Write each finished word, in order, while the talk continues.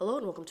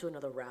welcome to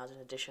another rousing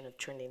edition of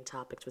Trending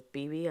Topics with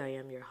BB. I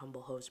am your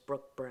humble host,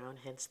 Brooke Brown,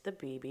 hence the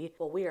BB.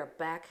 Well, we are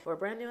back for a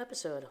brand new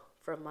episode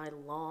from my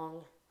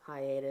long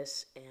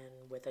hiatus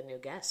and with a new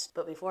guest.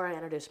 But before I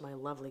introduce my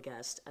lovely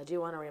guest, I do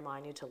want to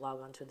remind you to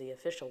log on to the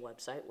official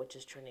website, which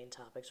is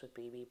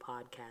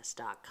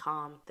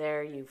trendingtopicswithbbpodcast.com.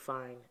 There you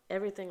find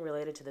everything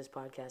related to this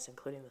podcast,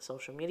 including the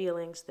social media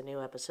links, the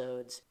new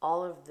episodes,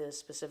 all of the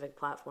specific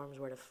platforms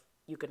where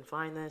you can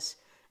find this,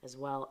 as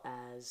well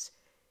as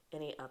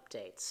any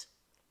updates.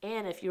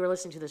 And if you are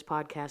listening to this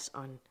podcast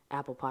on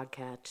Apple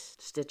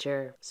Podcasts,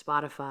 Stitcher,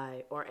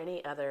 Spotify, or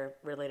any other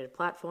related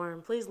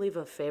platform, please leave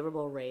a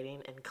favorable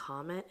rating and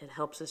comment. It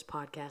helps this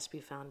podcast be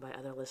found by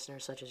other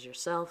listeners such as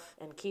yourself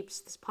and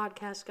keeps this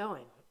podcast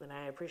going, and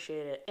I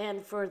appreciate it.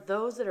 And for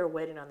those that are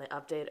waiting on the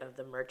update of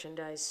the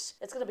merchandise,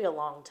 it's going to be a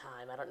long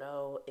time. I don't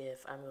know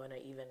if I'm going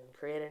to even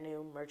create a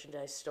new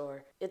merchandise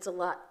store. It's a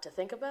lot to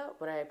think about,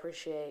 but I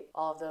appreciate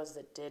all of those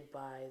that did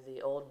buy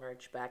the old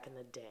merch back in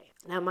the day.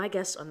 Now, my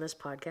guest on this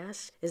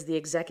podcast is the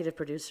executive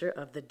producer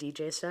of the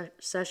DJ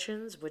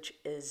Sessions, which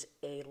is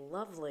a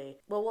lovely,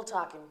 well, we'll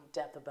talk in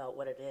depth about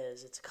what it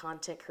is. It's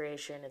content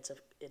creation. It's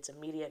a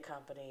media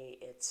company.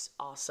 It's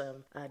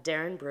awesome.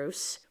 Darran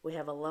Bruce. We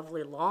have a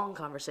lovely long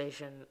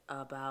conversation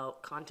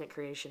about content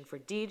creation for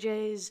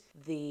DJs,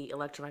 the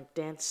electronic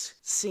dance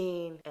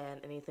scene,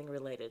 and anything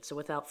related. So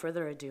without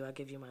further ado, I'll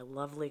give you my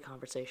lovely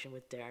conversation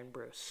with Darran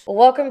Bruce. Well,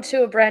 welcome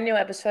to a brand new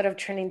episode of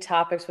Trending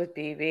Topics with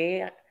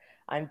BB.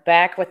 I'm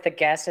back with the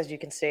guest, as you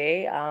can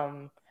see.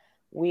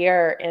 We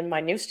are in my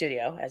new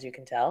studio, as you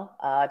can tell.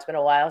 It's been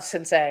a while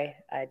since I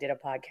did a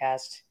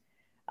podcast.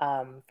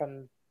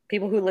 From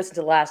people who listened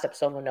to the last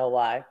episode will know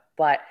why.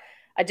 But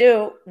I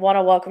do want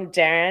to welcome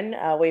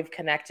Darran. We've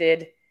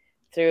connected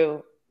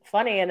through,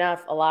 funny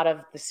enough, a lot of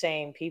the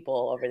same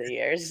people over the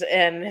years.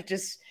 And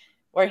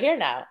we're here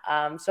now.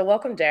 So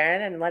welcome,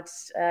 Darran, and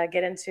let's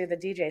get into the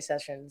DJ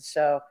sessions.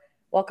 So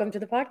welcome to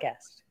the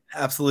podcast.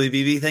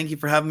 Absolutely, BB. Thank you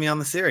for having me on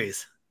the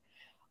series.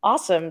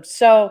 Awesome.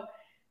 So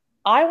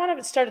I want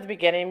to start at the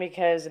beginning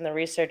because in the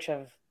research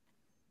of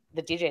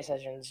the DJ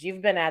sessions,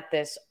 you've been at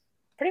this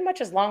pretty much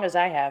as long as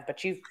I have,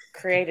 but you've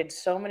created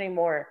so many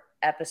more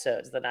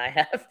episodes than I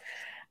have.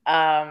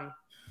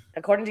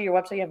 According to your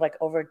website, you have like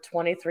over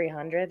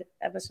 2,300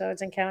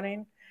 episodes and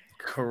counting.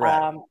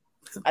 Correct.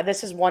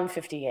 This is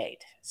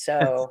 158.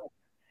 So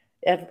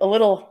a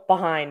little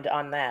behind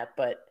on that.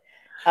 But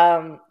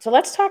so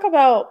let's talk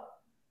about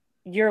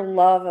your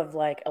love of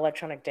like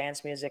electronic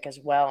dance music as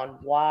well and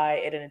why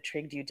it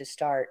intrigued you to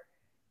start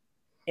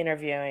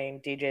interviewing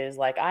DJs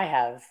like I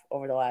have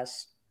over the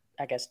last,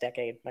 I guess,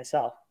 decade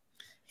myself.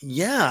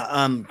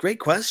 Yeah, great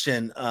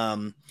question.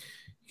 I've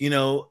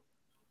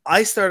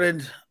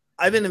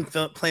been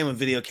playing with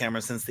video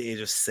cameras since the age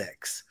of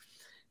 6.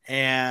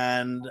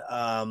 And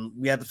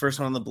we had the first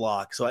one on the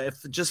block. So I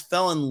just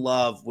fell in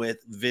love with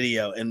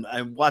video and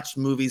I watched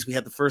movies. We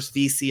had the first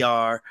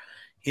VCR,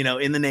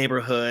 in the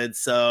neighborhood.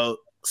 So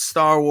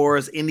Star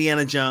Wars,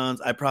 Indiana Jones.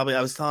 I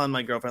was telling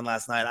my girlfriend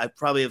last night, I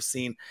probably have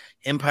seen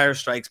Empire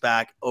Strikes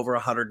Back over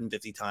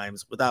 150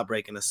 times without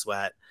breaking a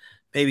sweat,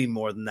 maybe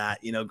more than that,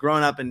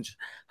 growing up. And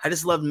I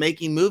just loved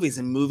making movies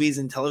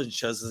and television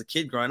shows as a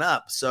kid growing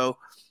up. So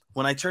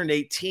when I turned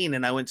 18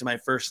 and I went to my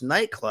first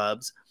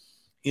nightclubs,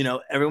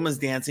 everyone was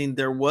dancing.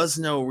 There was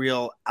no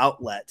real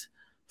outlet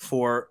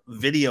for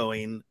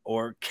videoing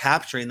or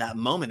capturing that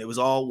moment. It was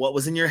all what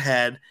was in your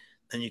head.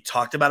 Then you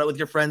talked about it with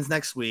your friends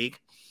next week.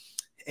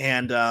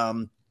 And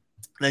then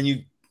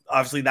you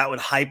obviously that would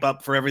hype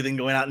up for everything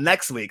going out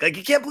next week. Like,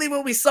 you can't believe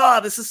what we saw.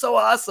 This is so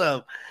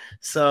awesome.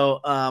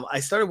 So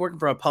I started working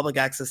for a public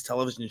access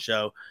television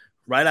show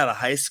right out of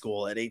high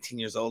school at 18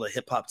 years old, a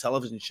hip hop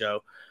television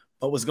show,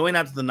 but was going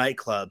out to the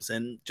nightclubs.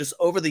 And just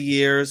over the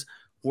years,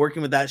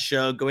 working with that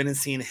show, going and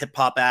seeing hip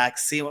hop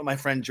acts, seeing what my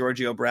friend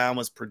Giorgio Brown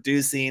was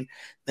producing,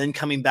 then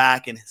coming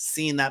back and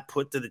seeing that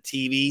put to the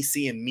TV,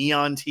 seeing me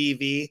on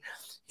TV,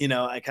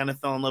 I kind of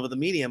fell in love with the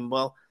medium.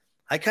 Well,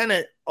 I kind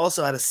of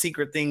also had a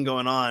secret thing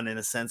going on in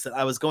a sense that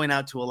I was going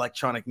out to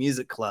electronic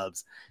music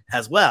clubs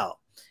as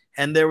well.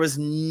 And there was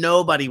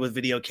nobody with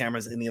video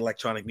cameras in the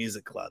electronic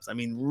music clubs. I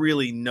mean,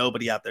 really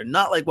nobody out there,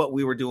 not like what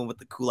we were doing with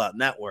the Cool Out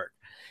Network.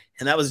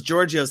 And that was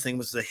Giorgio's thing,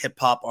 which was a hip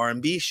hop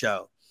R&B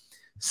show.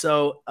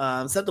 So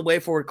set the way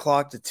forward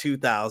clock to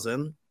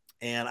 2000.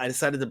 And I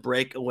decided to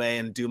break away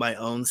and do my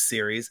own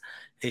series,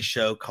 a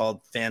show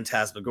called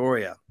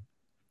Phantasmagoria.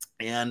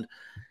 And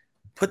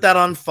put that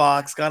on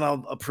Fox, got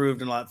all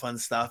approved and a lot of fun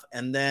stuff.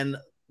 And then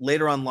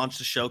later on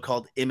launched a show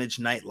called Image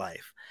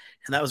Nightlife.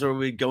 And that was where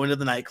we'd go into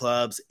the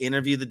nightclubs,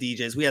 interview the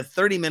DJs. We had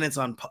 30 minutes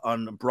on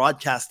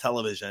broadcast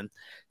television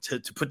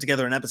to put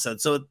together an episode.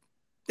 So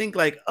think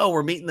like, oh,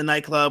 we're meeting the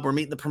nightclub, we're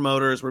meeting the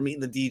promoters, we're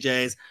meeting the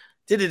DJs,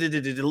 did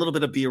a little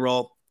bit of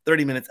B-roll,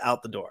 30 minutes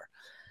out the door.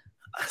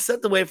 I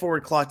set the way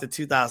forward clock to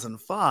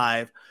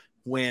 2005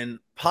 when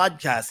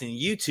podcasting,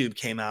 YouTube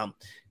came out,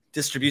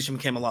 distribution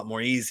became a lot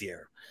more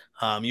easier.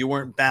 You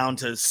weren't bound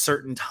to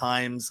certain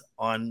times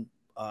on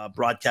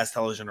broadcast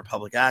television or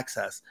public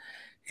access.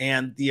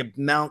 and the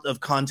amount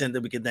of content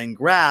that we could then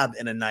grab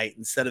in a night,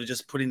 instead of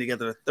just putting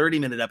together a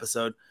 30-minute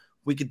episode,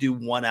 we could do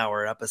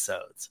 1-hour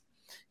episodes.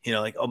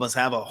 Like almost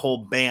have a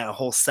whole band, a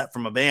whole set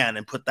from a band,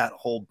 and put that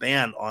whole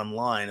band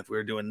online if we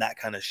were doing that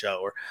kind of show,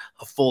 or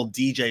a full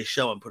DJ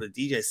show and put a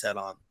DJ set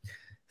on.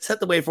 Set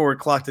the way forward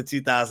clock to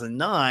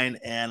 2009,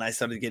 and I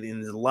started getting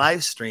into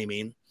live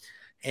streaming,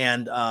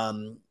 and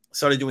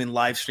started doing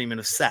live streaming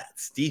of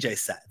sets, DJ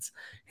sets.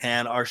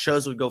 And our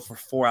shows would go for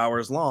 4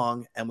 hours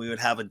long, and we would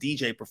have a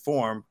DJ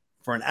perform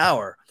for an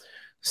hour.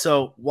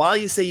 So while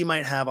you say you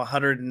might have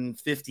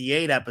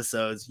 158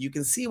 episodes, you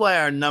can see why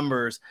our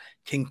numbers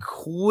can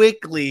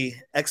quickly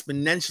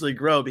exponentially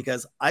grow,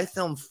 because I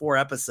filmed 4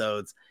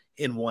 episodes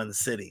in one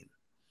sitting.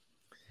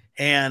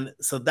 And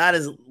so that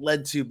has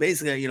led to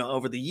basically,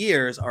 over the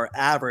years, our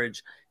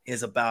average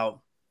is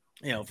about,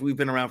 if we've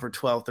been around for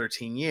 12,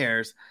 13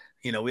 years,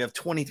 we have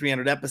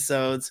 2,300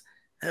 episodes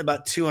and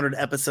about 200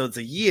 episodes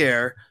a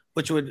year,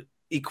 which would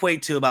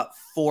equate to about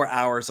 4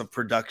 hours of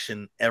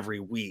production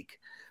every week.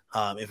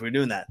 If we're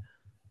doing that.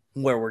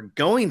 Where we're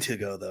going to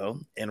go, though,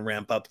 and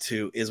ramp up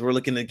to, is we're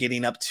looking at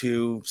getting up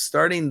to,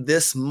 starting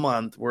this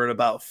month, we're at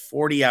about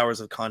 40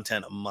 hours of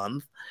content a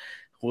month.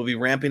 We'll be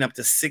ramping up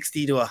to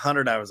 60 to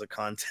 100 hours of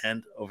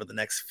content over the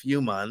next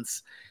few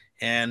months.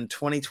 And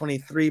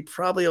 2023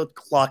 probably will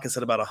clock us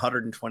at about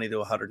 120 to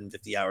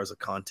 150 hours of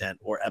content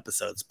or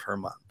episodes per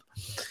month.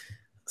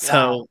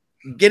 So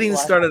getting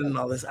started in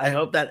all this, I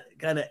hope that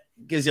kind of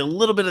gives you a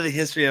little bit of the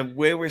history of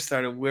where we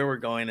started, where we're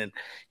going. And,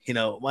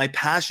 my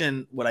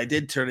passion, what I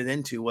did turn it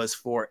into, was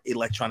for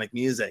electronic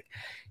music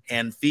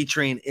and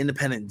featuring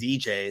independent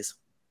DJs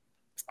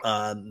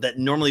that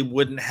normally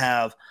wouldn't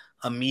have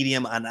a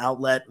medium, an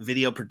outlet,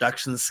 video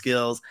production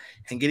skills,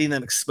 and getting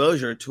them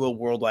exposure to a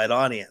worldwide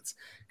audience.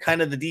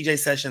 Kind of the DJ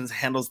sessions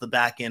handles the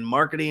back end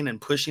marketing and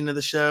pushing of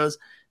the shows.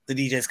 The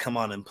DJs come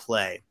on and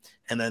play,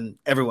 and then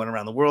everyone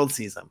around the world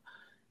sees them.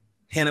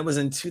 And it was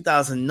in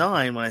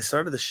 2009 when I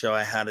started the show.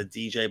 I had a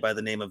DJ by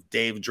the name of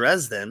Dave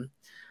Dresden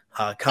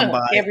come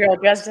by. Gabriel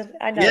Dresden?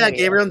 I know. Yeah,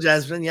 Gabriel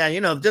Dresden.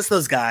 Yeah, just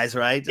those guys,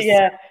 right?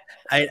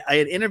 I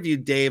had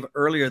interviewed Dave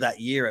earlier that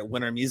year at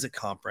Winter Music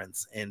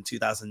Conference in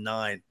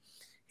 2009.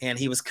 And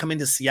he was coming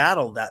to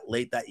Seattle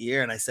late that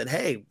year. And I said,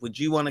 hey, would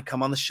you want to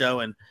come on the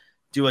show and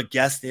do a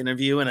guest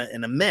interview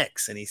in a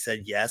mix? And he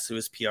said yes, to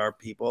his PR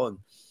people. And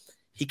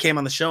he came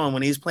on the show. And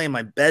when he was playing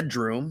My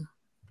Bedroom,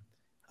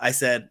 I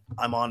said,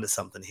 I'm on to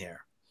something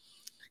here.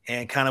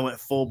 And kind of went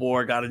full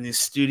bore, got a new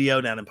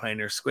studio down in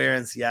Pioneer Square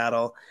in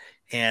Seattle.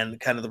 And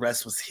kind of the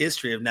rest was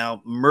history of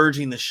now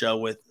merging the show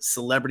with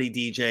celebrity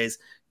DJs,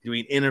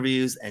 doing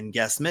interviews and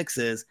guest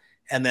mixes,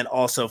 and then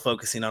also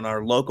focusing on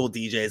our local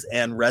DJs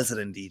and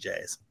resident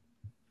DJs.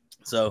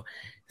 So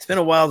it's been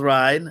a wild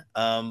ride.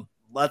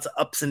 Lots of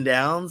ups and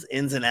downs,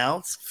 ins and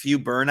outs, few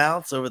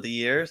burnouts over the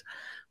years.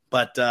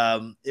 But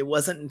it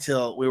wasn't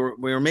until we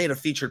were made a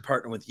featured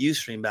partner with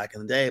Ustream back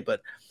in the day,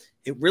 but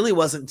it really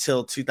wasn't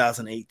until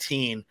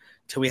 2018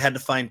 till we had to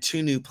find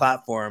 2 new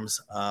platforms,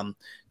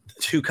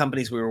 2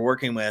 companies we were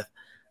working with,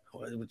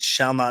 which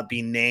shall not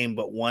be named,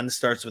 but one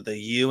starts with a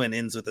U and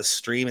ends with a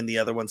stream, and the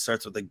other one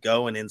starts with a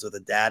go and ends with a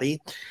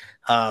daddy.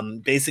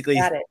 Basically,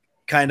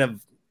 kind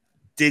of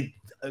did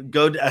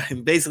go.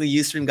 Basically,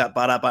 Ustream got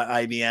bought out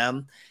by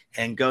IBM,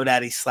 and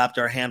GoDaddy slapped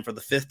our hand for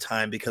the 5th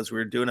time because we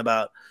were doing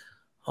about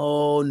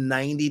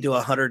 90 to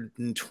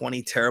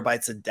 120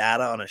 terabytes of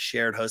data on a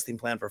shared hosting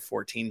plan for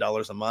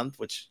 $14 a month,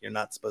 which you're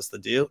not supposed to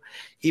do.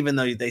 Even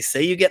though they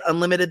say you get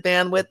unlimited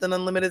bandwidth and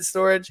unlimited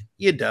storage,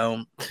 you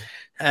don't.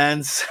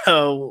 And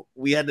so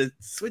we had to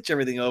switch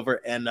everything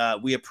over, and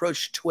we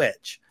approached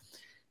Twitch.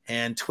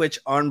 And Twitch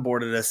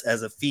onboarded us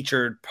as a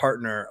featured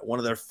partner, one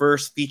of their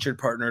first featured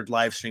partnered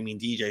live streaming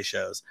DJ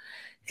shows,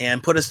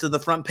 and put us to the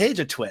front page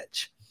of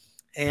Twitch.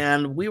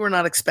 And we were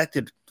not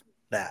expected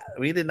that.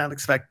 We did not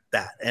expect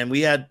that. And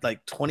we had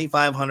like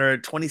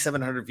 2,500,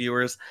 2,700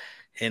 viewers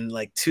in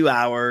like 2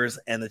 hours,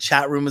 and the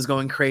chat room was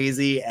going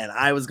crazy, and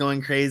I was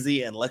going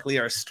crazy. And luckily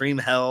our stream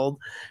held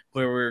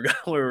where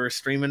we were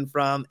streaming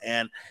from.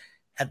 And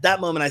at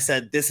that moment I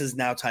said, this is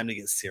now time to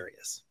get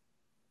serious.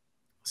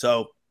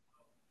 So,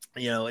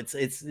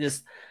 it's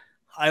just,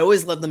 I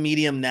always love the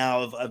medium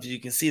now of you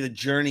can see the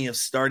journey of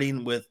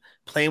starting with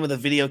playing with a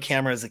video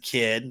camera as a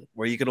kid,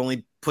 where you could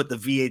only put the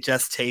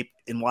VHS tape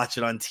and watch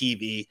it on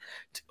TV,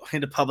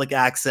 into public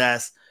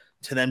access,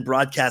 to then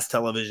broadcast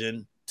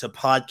television, to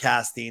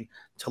podcasting,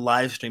 to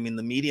live streaming.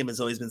 The medium has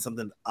always been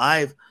something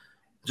I've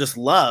just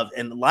loved,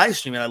 and live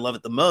streaming, I love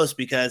it the most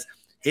because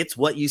it's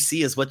what you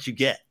see is what you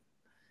get.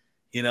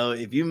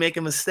 If you make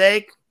a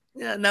mistake,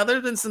 now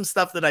there's been some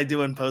stuff that I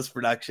do in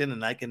post-production,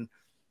 and I can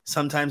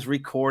sometimes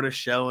record a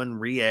show and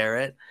re-air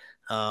it.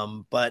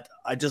 But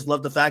I just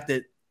love the fact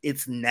that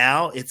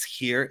it's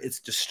here, it's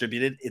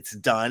distributed, it's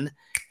done,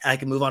 and I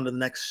can move on to the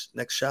next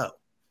show,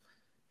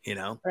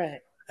 Right.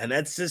 And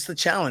that's just the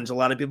challenge. A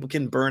lot of people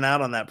can burn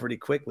out on that pretty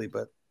quickly,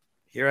 but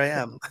here I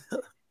am.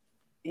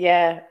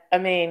 Yeah. I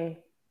mean,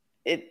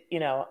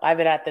 I've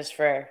been at this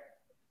for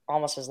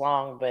almost as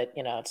long, but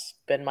it's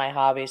been my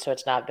hobby, so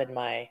it's not been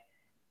my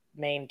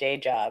main day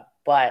job.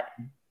 But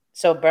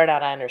So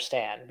burnout, I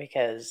understand,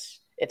 because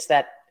it's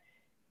that,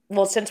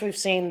 well, since we've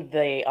seen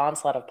the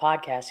onslaught of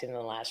podcasting in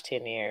the last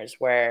 10 years,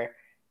 where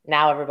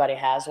now everybody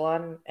has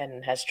one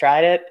and has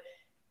tried it,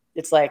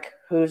 it's like,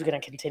 who's going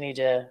to continue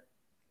to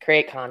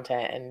create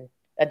content and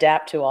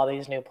adapt to all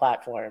these new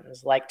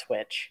platforms like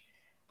Twitch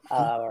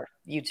or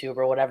YouTube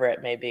or whatever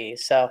it may be?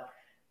 So,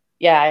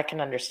 yeah, I can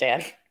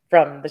understand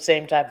from the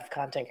same type of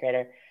content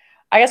creator.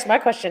 I guess my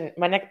question,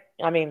 my next,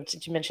 I mean,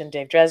 since you mentioned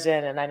Dave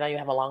Dresden, and I know you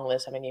have a long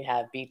list. I mean, you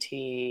have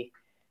BT.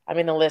 I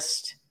mean, the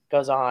list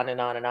goes on and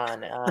on and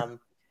on.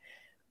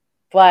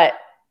 But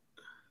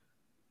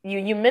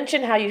you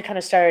mentioned how you kind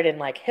of started in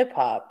like hip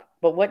hop,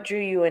 but what drew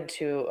you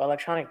into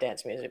electronic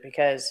dance music?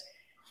 Because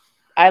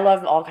I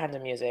love all kinds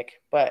of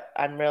music, but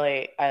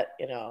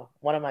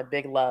one of my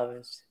big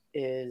loves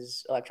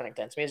is electronic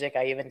dance music.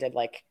 I even did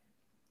like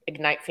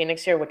Ignite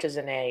Phoenix here, which is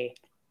in a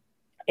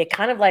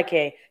kind of like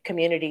a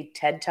community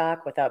TED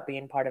talk without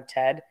being part of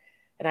TED.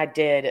 And I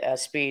did a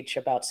speech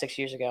about 6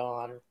 years ago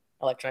on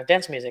electronic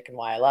dance music and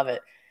why I love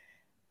it.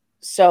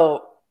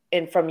 So,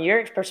 and from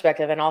your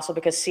perspective, and also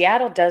because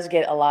Seattle does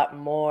get a lot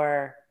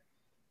more,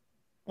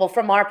 well,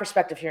 from our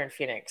perspective here in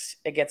Phoenix,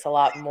 it gets a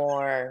lot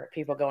more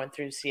people going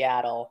through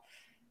Seattle.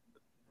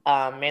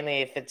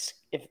 Mainly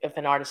if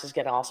an artist is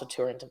going to also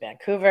tour into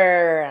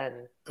Vancouver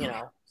and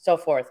so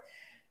forth.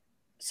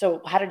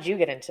 So, how did you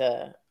get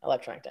into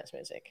electronic dance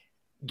music?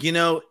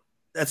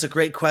 That's a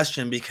great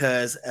question,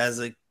 because as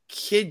a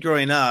kid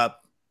growing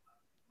up,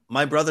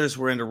 my brothers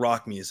were into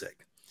rock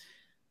music.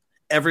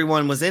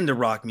 Everyone was into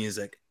rock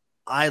music.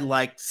 I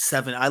liked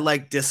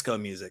disco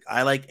music.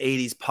 I liked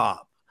 80s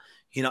pop.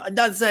 Not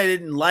to say I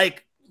didn't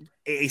like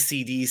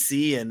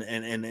AC/DC and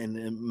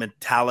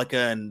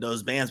Metallica and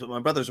those bands, but my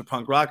brothers were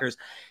punk rockers.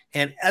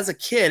 And as a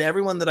kid,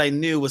 everyone that I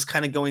knew was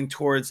kind of going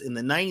towards, in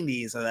the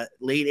 90s or that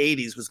late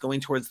 80s, was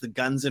going towards the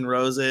Guns N'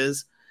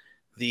 Roses,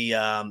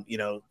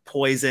 the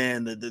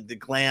Poison, the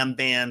glam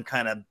band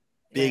kind of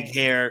big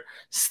hair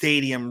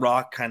stadium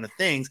rock kind of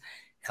things.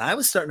 And I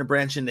was starting to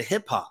branch into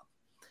hip hop.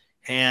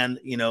 And,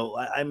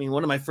 I mean,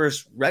 one of my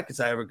first records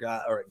I ever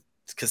got, or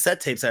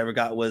cassette tapes I ever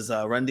got, was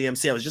Run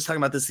DMC. I was just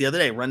talking about this the other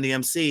day. Run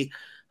DMC,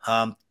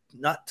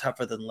 not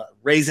Tougher Than Love,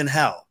 Raising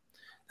Hell.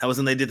 That was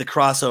when they did the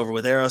crossover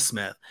with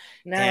Aerosmith.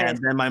 Nice. And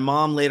then my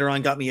mom later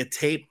on got me a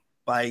tape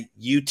by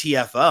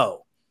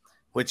UTFO,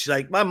 which,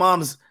 like, my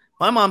mom's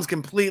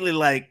completely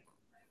like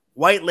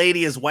white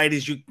lady as white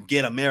as you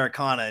get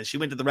Americana. And she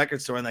went to the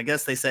record store, and I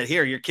guess they said,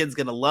 here, your kid's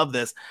going to love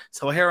this.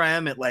 So here I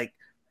am at, like,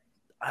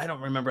 I don't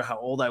remember how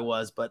old I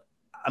was, but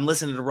I'm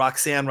listening to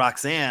Roxanne,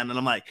 and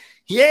I'm like,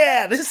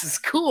 yeah, this is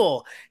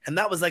cool. And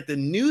that was like the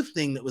new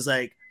thing that was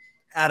like,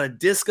 out of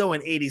disco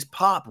and 80s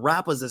pop,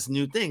 rap was this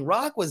new thing.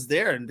 Rock was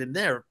there and been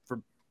there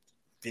for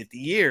 50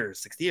 years,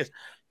 60 years.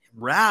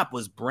 Rap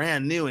was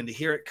brand new, and to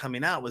hear it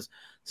coming out was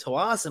so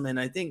awesome. And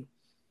I think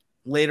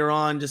later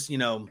on, just,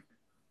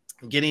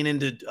 getting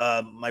into,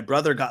 my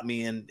brother got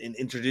me and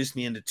introduced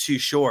me into Too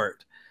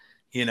Short,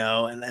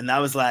 and that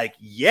was like,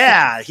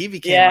 yeah, he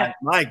became like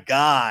my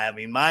guy. I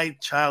mean, my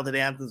childhood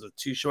anthems with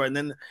Too Short. And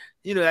then,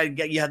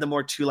 you had the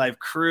more Two Live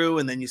Crew,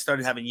 and then you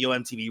started having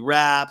UMTV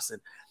Raps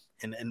and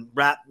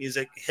rap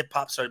music. Hip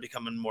hop started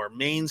becoming more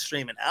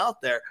mainstream and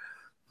out there.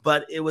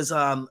 But it was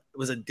a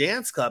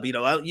dance club.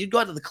 You'd go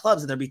out to the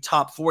clubs and there'd be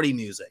top 40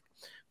 music,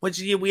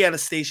 which we had a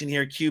station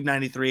here, Cube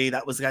 93.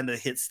 That was kind of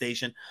the hit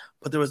station.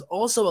 But there was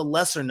also a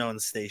lesser known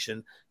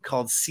station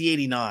called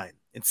C89.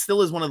 It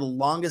still is one of the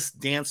longest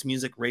dance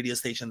music radio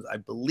stations, I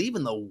believe,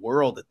 in the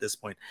world at this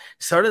point.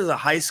 It started as a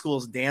high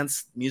school's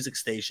dance music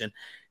station,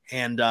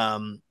 and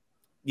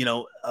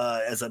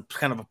as a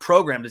kind of a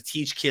program to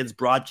teach kids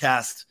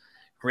broadcast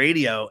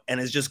radio,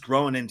 and is just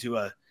growing into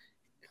a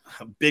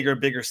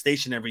bigger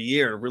station every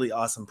year. A really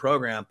awesome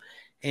program.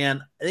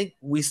 And I think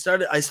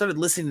I started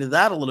listening to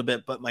that a little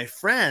bit, but my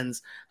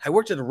friends, I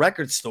worked at a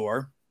record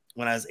store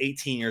when I was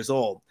 18 years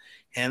old.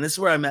 And this is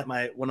where I met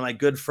one of my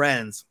good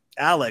friends,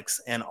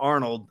 Alex and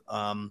Arnold.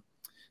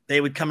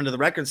 They would come into the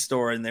record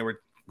store and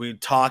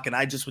we'd talk, and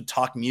I just would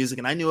talk music,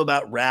 and I knew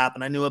about rap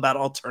and I knew about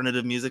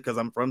alternative music because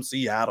I'm from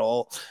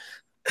Seattle.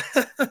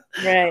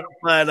 Right.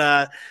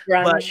 But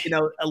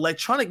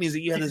electronic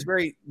music, you had this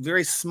very,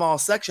 very small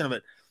section of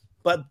it.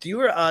 But do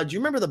you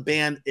remember the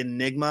band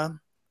Enigma?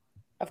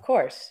 Of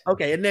course.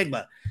 Okay,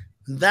 Enigma.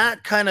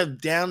 That kind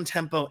of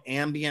down-tempo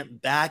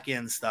ambient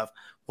back-end stuff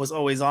was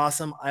always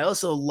awesome. I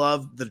also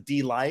loved the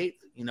D-Light,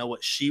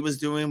 what she was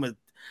doing with,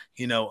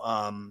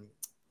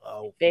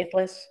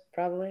 Faithless,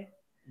 probably.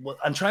 Well,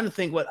 I'm trying to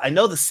think I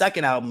know the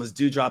second album was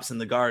Dewdrops in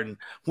the Garden.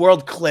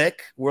 World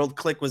Click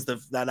was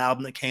that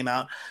album that came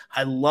out.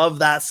 I love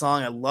that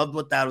song. I loved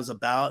what that was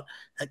about.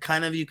 That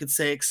kind of, you could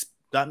say,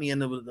 got me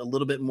into a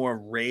little bit more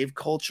rave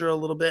culture, a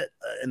little bit,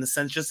 in the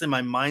sense, just in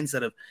my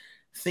mindset of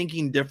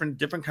thinking different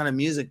kind of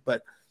music.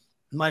 But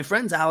my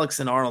friends Alex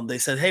and Arnold, they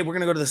said, hey, we're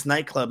gonna go to this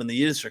nightclub in the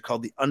U District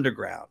called the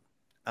Underground.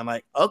 I'm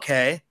like,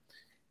 okay.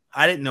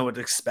 I didn't know what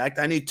to expect.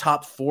 I knew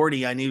top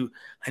 40. I knew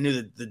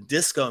the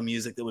disco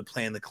music that would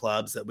play in the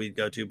clubs that we'd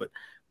go to, but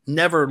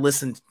never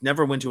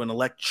went to an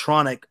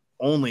electronic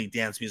only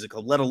dance music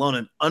club, let alone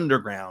an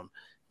underground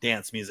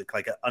dance music,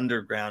 like an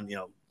underground,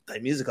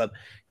 type music club.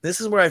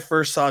 This is where I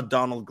first saw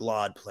Donald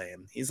Glaude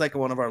playing. He's like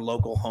one of our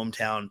local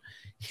hometown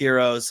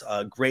heroes,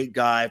 a great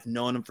guy. I've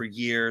known him for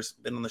years,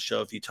 been on the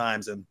show a few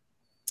times. And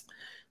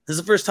this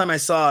is the first time I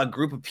saw a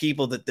group of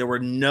people that there were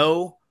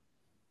no,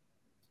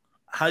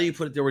 how do you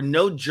put it? There were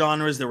no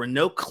genres. There were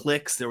no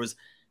cliques. It was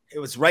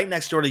right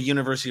next door to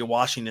University of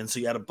Washington. So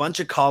you had a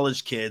bunch of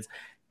college kids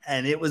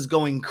and it was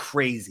going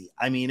crazy.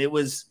 I mean, it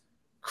was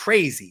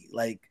crazy.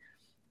 Like,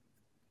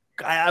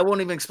 I won't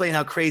even explain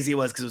how crazy it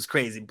was because it was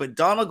crazy. But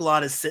Donald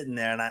Glaude is sitting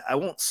there, and I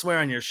won't swear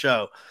on your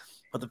show,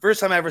 but the first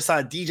time I ever saw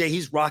a DJ,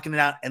 he's rocking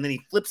it out, and then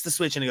he flips the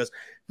switch and he goes,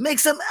 "Make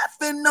some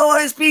effing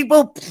noise,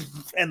 people!"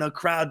 And the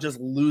crowd just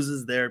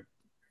loses their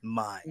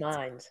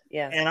minds.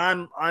 Yeah. And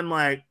I'm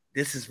like,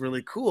 this is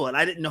really cool. And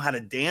I didn't know how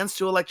to dance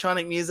to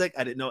electronic music.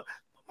 I didn't know.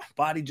 My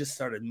body just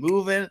started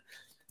moving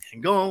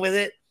and going with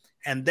it.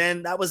 And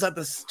then that was at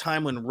this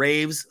time when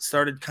raves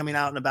started coming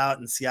out and about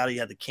in Seattle. You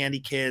had the Candy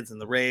Kids and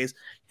the raves.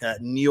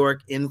 New York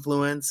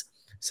influence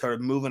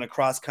started moving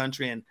across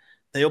country. And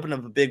they opened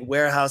up a big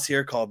warehouse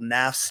here called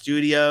NAF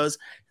Studios.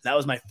 That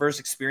was my first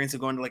experience of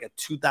going to like a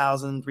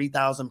 2,000,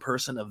 3,000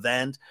 person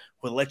event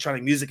with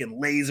electronic music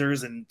and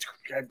lasers and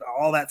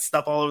all that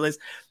stuff all over the place.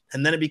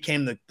 And then it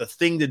became the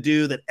thing to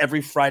do that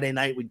every Friday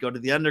night we'd go to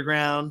the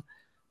underground.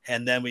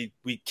 And then we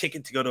kick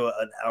it to go to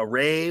a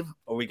rave,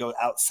 or we go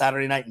out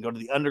Saturday night and go to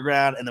the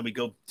underground, and then we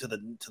go to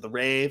the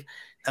rave.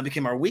 That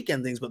became our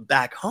weekend things. But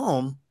back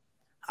home,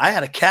 I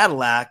had a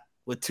Cadillac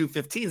with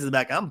 215s in the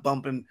back. I'm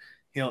bumping,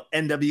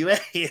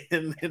 NWA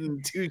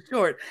and Too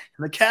Short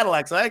in the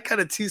Cadillac. So I had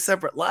kind of two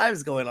separate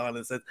lives going on.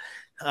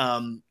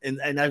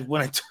 And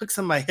when I took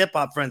some of my hip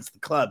hop friends to the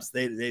clubs,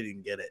 they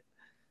didn't get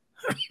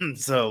it.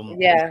 So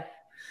yeah,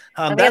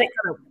 that's kind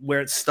of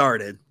where it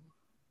started.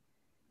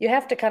 You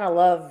have to kind of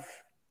love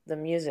the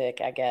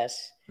music, I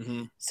guess.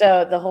 Mm-hmm.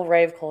 So the whole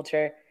rave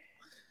culture,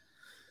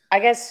 I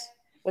guess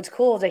what's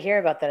cool to hear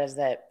about that is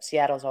that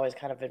Seattle's always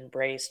kind of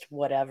embraced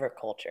whatever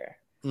culture.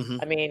 Mm-hmm.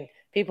 I mean,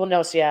 people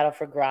know Seattle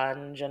for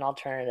grunge and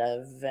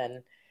alternative,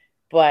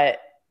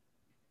 but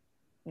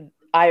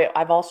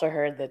I've also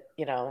heard that,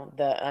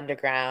 the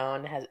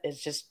underground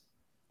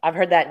I've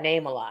heard that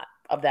name a lot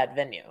of that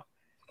venue.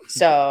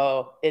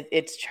 So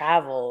it's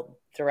traveled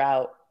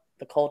throughout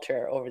the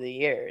culture over the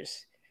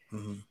years.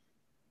 Mm-hmm.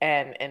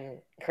 And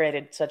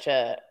created such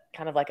a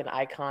kind of like an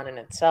icon in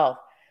itself.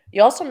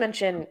 You also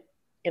mentioned,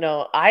 when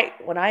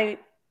I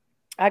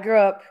grew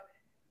up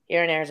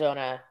here in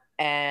Arizona,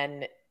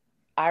 and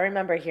I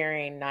remember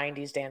hearing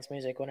 90s dance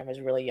music when I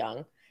was really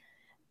young.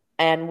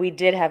 And we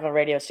did have a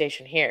radio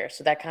station here.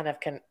 So that kind of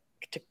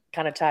to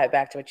kind of tie it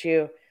back to what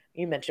you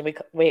mentioned.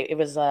 We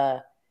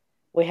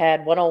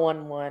had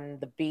 101.1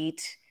 The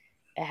Beat.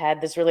 It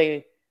had this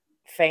really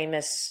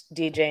famous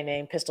DJ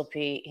named Pistol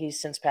Pete. He's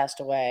since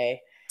passed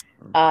away.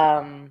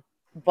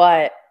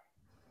 But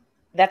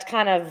that's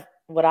kind of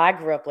what I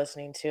grew up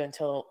listening to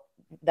until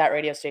that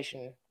radio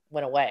station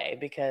went away,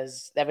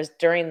 because that was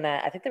during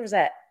that, I think there was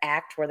that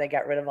act where they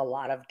got rid of a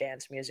lot of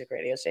dance music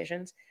radio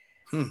stations.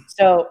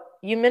 So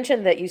you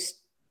mentioned that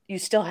you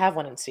still have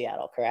one in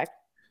Seattle, correct?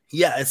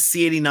 Yeah, it's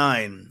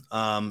C89.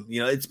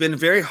 It's been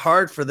very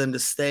hard for them to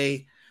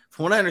stay.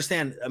 From what I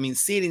understand, I mean,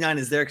 C89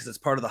 is there because it's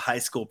part of the high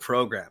school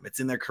program. It's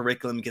in their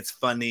curriculum, it gets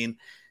funding.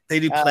 They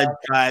do pledge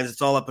drives.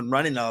 It's all up and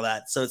running and all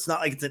that. So it's not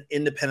like it's an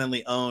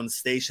independently owned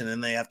station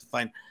and they have to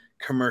find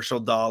commercial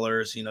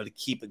dollars, to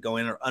keep it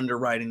going, or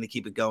underwriting to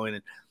keep it going.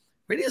 And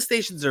radio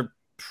stations are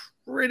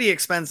pretty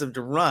expensive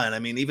to run. I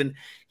mean, even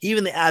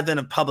the advent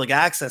of public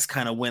access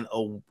kind of went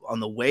on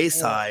the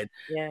wayside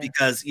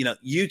because,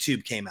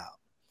 YouTube came out.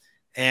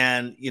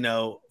 And,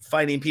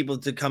 finding people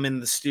to come in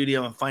the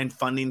studio and find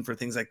funding for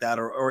things like that,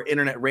 or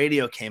internet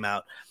radio came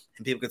out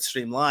and people could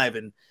stream live.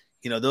 And,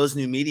 those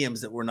new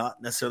mediums that were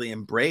not necessarily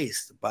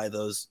embraced by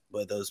those,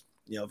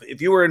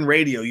 if you were in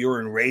radio, you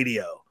were in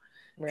radio.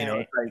 Right.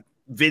 It's like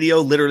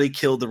video literally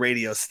killed the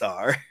radio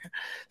star.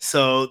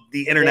 So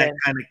the internet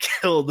kind of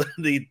killed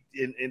the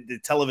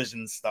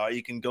television star.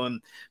 You can go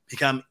and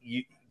become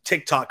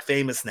TikTok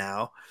famous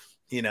now,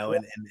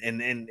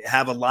 and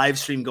have a live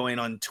stream going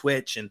on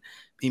Twitch and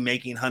be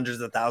making hundreds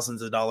of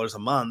thousands of dollars a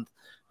month.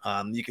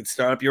 You can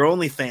start up your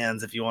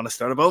OnlyFans if you want to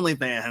start up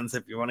OnlyFans,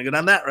 if you want to go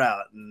down that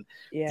route. And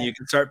you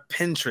can start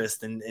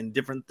Pinterest and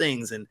different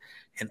things and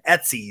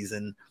Etsy's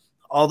and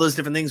all those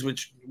different things,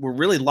 which were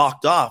really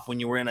locked off when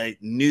you were in a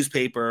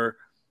newspaper,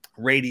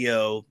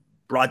 radio,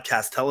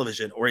 broadcast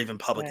television, or even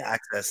public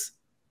access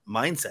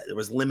mindset. There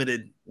was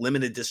limited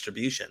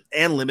distribution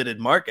and limited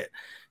market.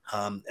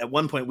 At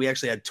one point, we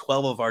actually had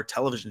 12 of our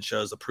television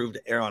shows approved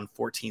to air on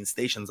 14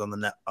 stations on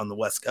the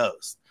West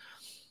Coast.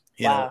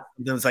 It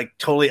was like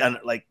totally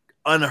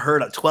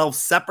unheard of. 12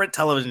 separate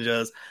television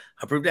shows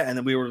approved it, and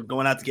then we were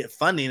going out to get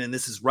funding, and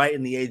this is right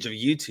in the age of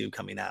YouTube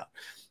coming out.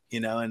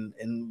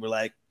 And we're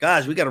like,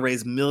 gosh, we got to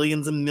raise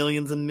millions and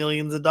millions and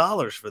millions of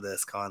dollars for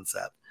this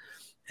concept.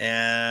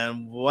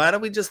 And why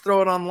don't we just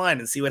throw it online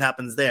and see what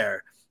happens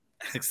there?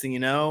 Next thing you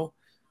know,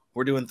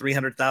 we're doing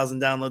 300,000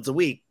 downloads a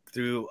week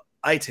through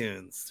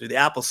iTunes, through the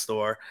Apple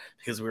Store,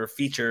 because we were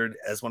featured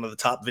as one of the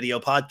top video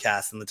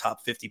podcasts in the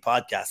top 50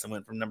 podcasts and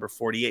went from number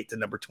 48 to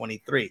number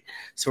 23.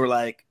 So we're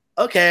like,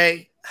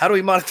 okay, how do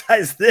we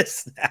monetize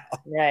this now?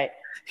 Right.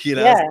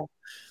 Yeah.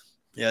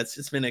 It's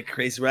just been a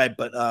crazy ride,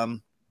 but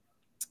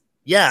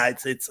yeah,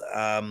 it's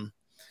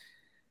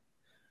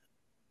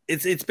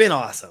been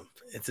awesome.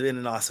 It's been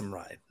an awesome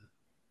ride.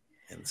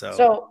 And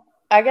so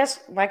I guess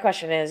my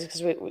question is,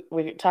 because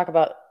we talk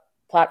about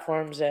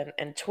platforms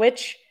and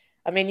Twitch.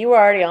 I mean, you were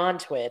already on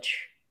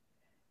Twitch.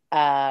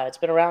 It's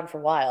been around for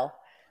a while,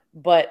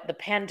 but the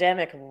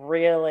pandemic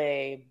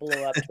really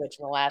blew up Twitch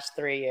in the last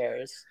 3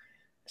 years,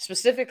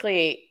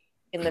 specifically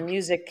in the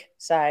music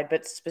side,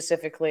 but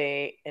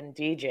specifically in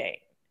DJing.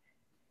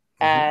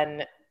 Mm-hmm.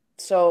 And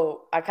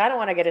so I kind of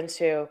want to get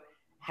into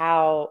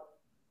how,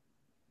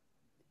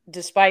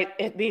 despite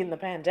it being the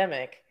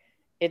pandemic,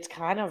 it's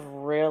kind of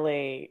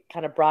really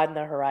kind of broadened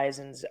the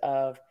horizons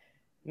of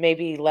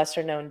maybe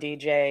lesser known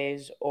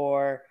DJs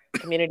or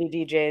community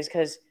DJs.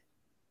 Because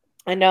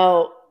I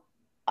know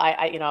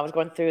I was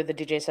going through the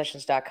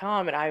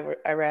DJsessions.com and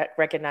I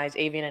recognize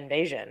Avian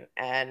Invasion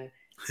and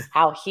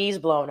how he's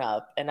blown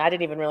up. And I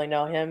didn't even really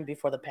know him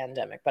before the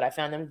pandemic, but I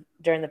found him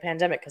during the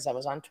pandemic because I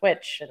was on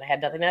Twitch and I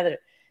had nothing other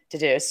to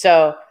do.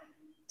 So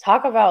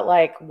talk about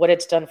like what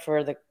it's done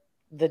for the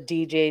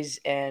DJs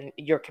and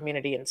your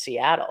community in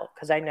Seattle,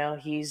 because I know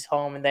he's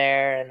home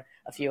there and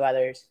a few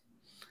others.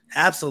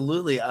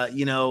 Absolutely.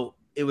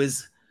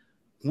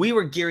 We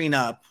were gearing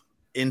up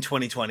in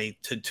 2020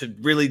 to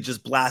really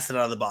just blast it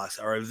out of the box.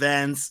 Our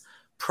events,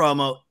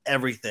 promo,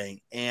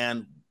 everything.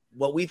 And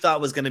what we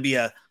thought was going to be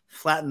a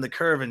flatten the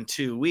curve in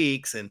 2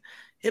 weeks and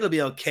it'll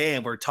be okay.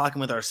 And we're talking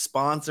with our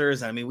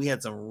sponsors. I mean, we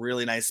had some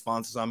really nice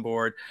sponsors on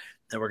board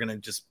that we're going to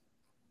just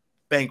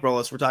bankroll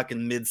us. We're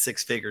talking mid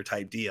 6-figure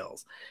type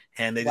deals.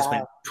 And they just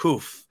went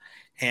poof.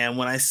 And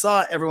when I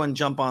saw everyone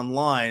jump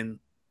online,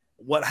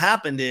 what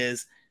happened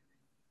is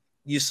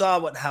you saw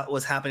what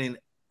was happening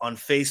on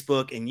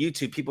Facebook and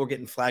YouTube. People were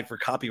getting flagged for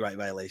copyright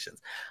violations.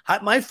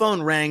 My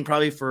phone rang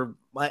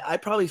I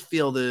probably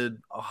fielded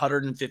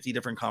 150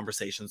 different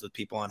conversations with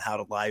people on how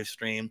to live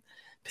stream,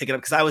 pick it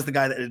up. Cause I was the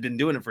guy that had been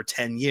doing it for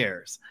 10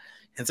 years.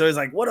 And so he's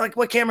like,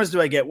 what cameras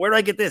do I get? Where do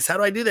I get this? How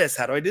do I do this?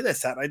 How do I do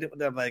this? How do I do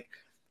it? I'm like,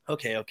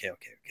 okay.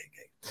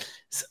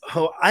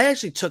 So I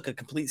actually took a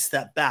complete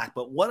step back,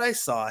 but what I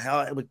saw, how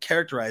I would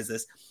characterize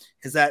this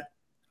is that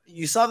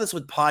you saw this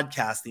with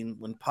podcasting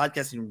when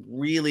podcasting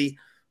really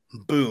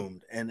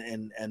boomed and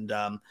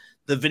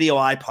the video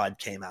iPod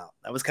came out.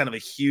 That was kind of a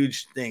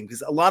huge thing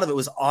because a lot of it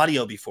was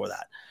audio before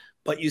that,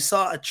 but you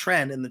saw a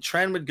trend and the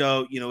trend would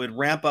go, it'd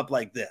ramp up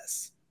like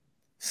this,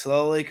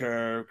 slowly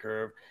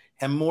curve,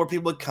 and more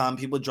people would come,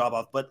 people would drop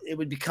off, but it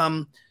would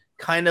become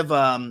kind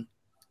of,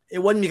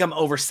 it wouldn't become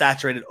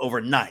oversaturated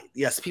overnight.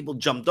 Yes, people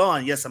jumped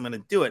on. Yes, I'm going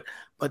to do it.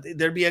 But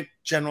there'd be a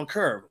general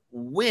curve.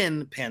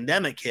 When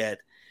pandemic hit,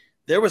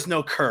 there was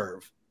no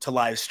curve to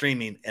live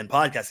streaming and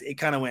podcasting. It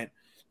kind of went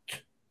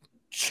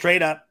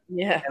straight up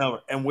and over.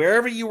 And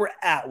wherever you were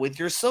at with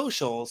your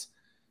socials,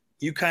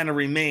 you kind of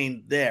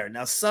remained there.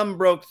 Now, some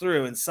broke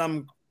through and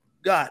some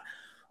got.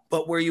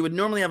 But where you would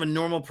normally have a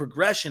normal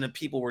progression of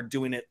people were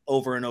doing it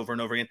over and over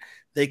and over again,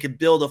 they could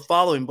build a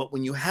following. But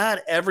when you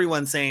had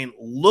everyone saying,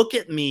 look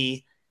at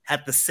me,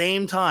 at the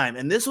same time,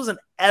 and this wasn't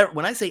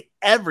when I say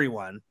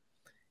everyone,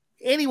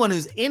 anyone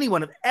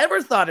have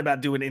ever thought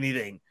about doing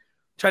anything,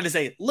 tried to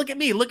say, look at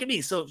me.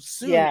 So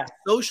soon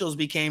socials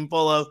became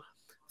full of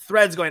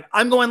threads going,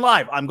 I'm going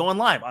live. Hey,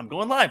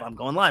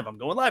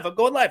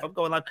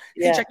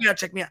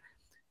 check me out.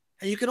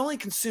 And you can only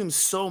consume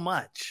so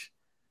much.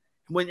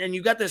 And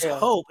you got this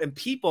hope, and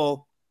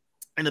people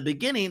in the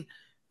beginning,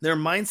 their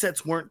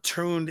mindsets weren't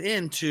tuned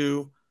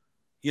into,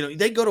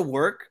 they go to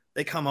work.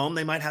 They come home,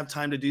 they might have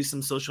time to do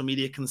some social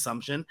media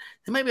consumption.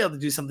 They might be able to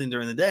do something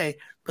during the day,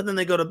 but then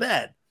they go to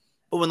bed.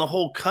 But when the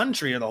whole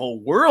country and the whole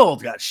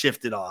world got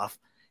shifted off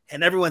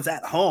and everyone's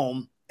at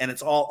home and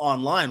it's all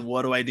online,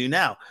 what do I do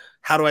now?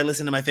 How do I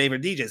listen to my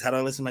favorite DJs? How do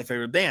I listen to my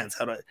favorite bands?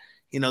 How do I,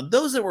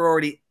 those that were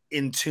already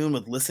in tune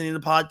with listening to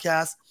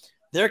podcasts,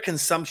 their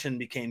consumption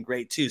became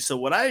great too. So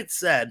what I had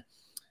said,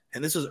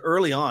 and this was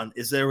early on,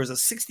 is there was a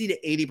 60 to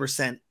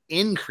 80%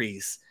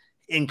 increase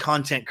in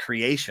content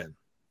creation.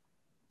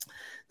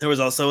 There was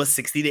also a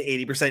 60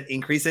 to 80%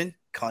 increase in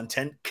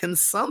content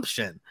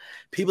consumption.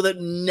 People that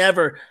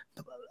never,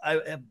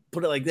 I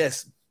put it like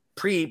this,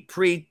 pre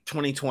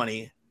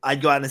 2020,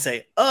 I'd go out and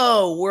say,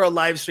 oh, we're a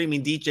live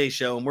streaming DJ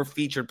show and we're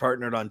featured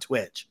partnered on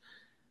Twitch.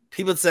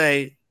 People would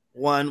say,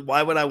 one,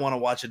 why would I want to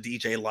watch a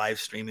DJ live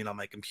streaming on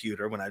my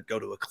computer when I'd go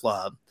to a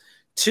club?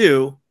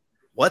 Two,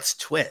 what's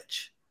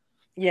Twitch?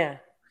 Yeah.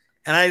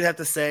 And I'd have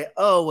to say,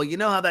 oh, well, you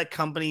know how that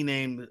company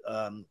named,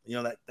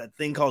 that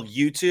thing called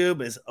YouTube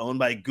is owned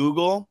by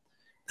Google?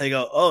 They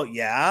go, oh,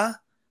 yeah?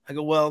 I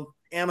go, well,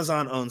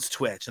 Amazon owns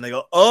Twitch. And they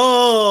go,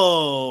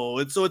 oh,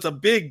 it's a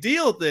big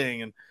deal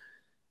thing. And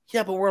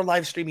yeah, but we're a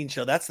live streaming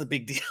show. That's the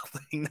big deal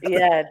thing.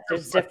 Yeah,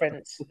 there's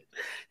difference.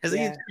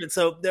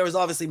 So there was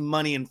obviously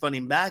money and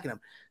funding backing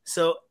them.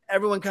 So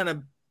everyone kind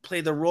of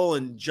played the role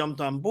and jumped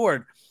on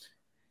board.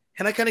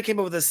 And I kind of came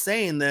up with this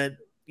saying that,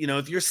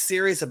 if you're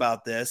serious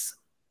about this,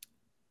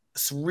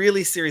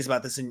 really serious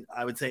about this, and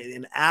I would say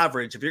in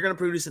average, if you're going to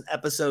produce an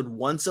episode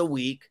once a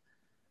week,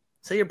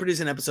 say you're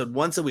producing an episode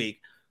once a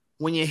week,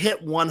 when you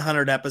hit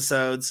 100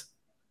 episodes,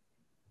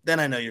 then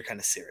I know you're kind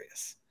of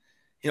serious.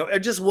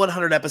 Just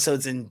 100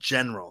 episodes in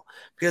general,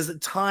 because the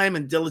time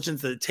and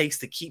diligence that it takes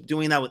to keep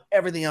doing that with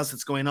everything else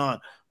that's going on,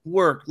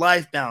 work,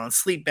 life balance,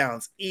 sleep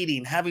balance,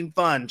 eating, having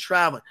fun,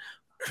 traveling,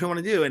 what you want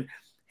to do,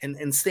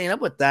 and staying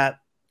up with that,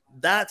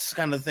 that's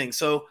kind of the thing.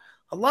 So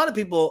a lot of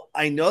people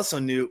I also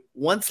knew,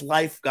 once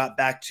life got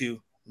back to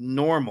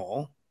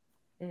normal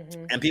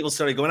and people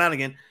started going out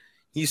again,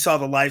 you saw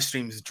the live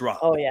streams drop.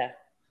 Oh, yeah.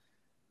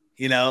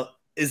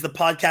 Is the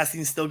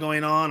podcasting still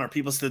going on? Are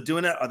people still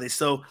doing it? Are they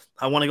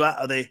I want to go out?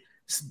 Are they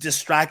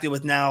distracted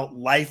with now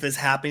life is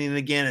happening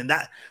again? And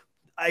that,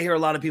 I hear a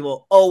lot of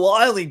people, oh, well,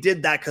 I only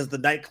did that because the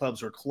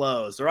nightclubs were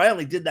closed, or I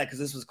only did that because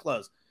this was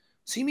closed.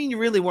 So you mean you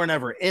really weren't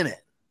ever in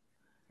it?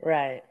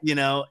 Right.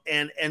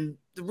 And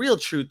the real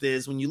truth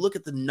is, when you look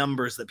at the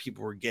numbers that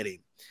people were getting,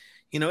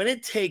 and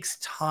it takes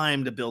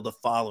time to build a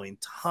following,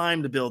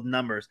 time to build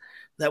numbers,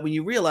 that when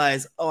you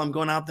realize, oh, I'm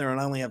going out there and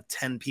I only have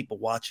 10 people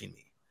watching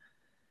me.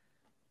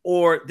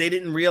 Or they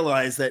didn't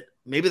realize that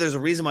maybe there's a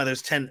reason why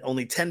there's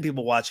only 10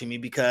 people watching me,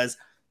 because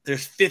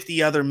there's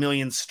 50 other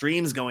million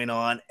streams going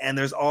on, and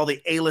there's all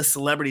the A-list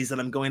celebrities that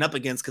I'm going up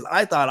against, because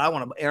I thought I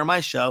want to air my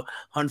show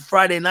on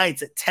Friday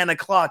nights at 10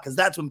 o'clock, because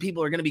that's when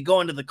people are going to be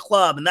going to the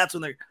club, and that's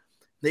when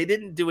they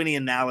didn't do any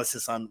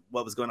analysis on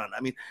what was going on.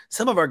 I mean,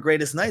 some of our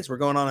greatest nights were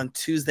going on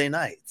Tuesday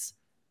nights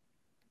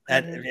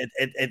at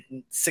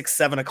 6,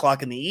 7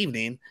 o'clock in the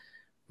evening,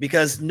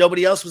 because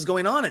nobody else was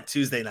going on at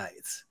Tuesday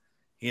nights.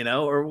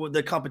 Or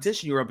the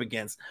competition you were up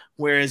against.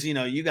 Whereas,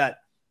 you got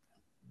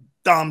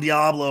Dom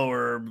Diablo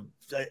or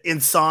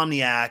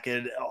Insomniac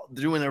and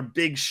doing their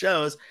big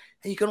shows,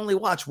 and you can only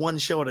watch one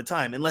show at a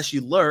time. Unless you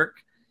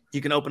lurk,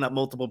 you can open up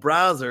multiple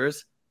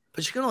browsers,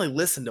 but you can only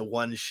listen to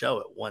one show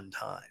at one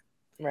time.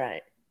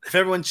 Right. If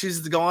everyone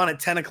chooses to go on at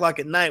 10 o'clock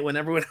at night when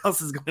everyone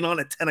else is going on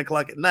at 10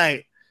 o'clock at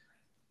night,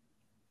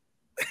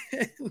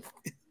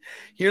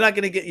 you're not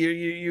going to get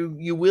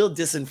you will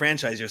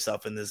disenfranchise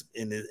yourself in this.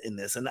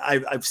 And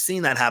I've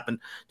seen that happen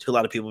to a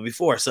lot of people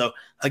before. So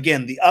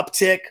again, the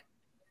uptick,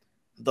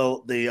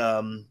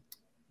 the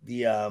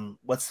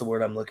what's the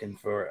word I'm looking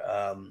for?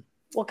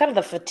 Well, kind of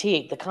the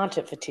fatigue, the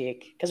content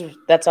fatigue, because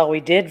that's all we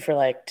did for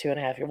like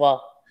 2.5 years.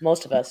 Well,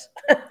 most of us.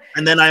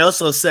 And then I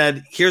also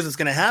said, here's what's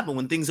going to happen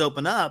when things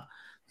open up.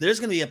 There's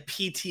going to be a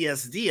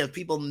PTSD of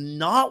people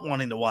not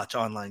wanting to watch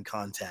online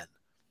content.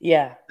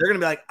 Yeah. They're going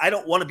to be like, I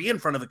don't want to be in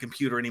front of a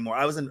computer anymore.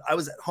 I was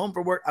at home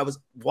for work. I was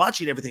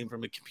watching everything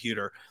from a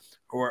computer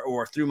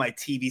or through my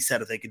TV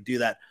set, if they could do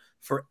that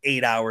for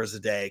 8 hours a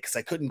day, because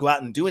I couldn't go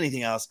out and do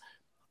anything else.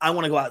 I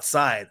want to go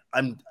outside.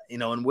 And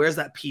where's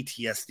that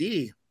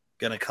PTSD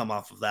going to come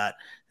off of that?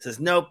 It says,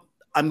 nope,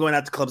 I'm going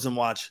out to clubs and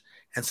watch.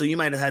 And so you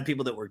might have had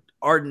people that were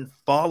ardent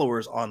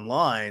followers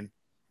online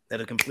that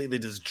have completely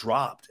just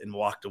dropped and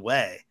walked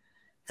away.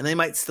 And they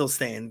might still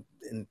stay in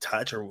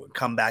touch or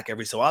come back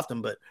every so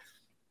often, but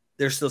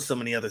there's still so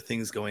many other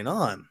things going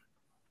on.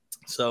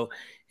 So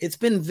it's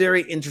been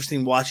very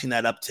interesting watching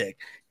that uptick.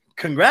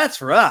 Congrats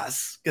for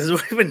us, because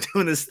we've been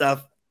doing this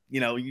stuff,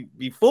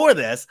 before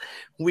this.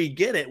 We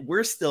get it.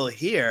 We're still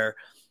here.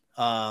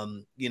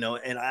 And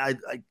I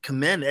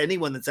commend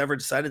anyone that's ever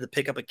decided to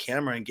pick up a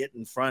camera and get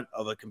in front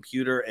of a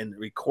computer and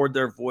record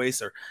their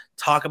voice or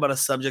talk about a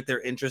subject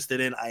they're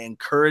interested in. I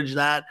encourage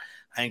that.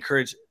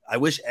 I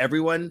wish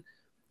everyone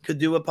could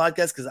do a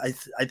podcast, because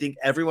I think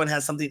everyone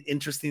has something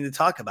interesting to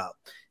talk about.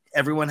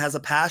 Everyone has a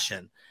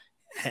passion,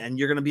 and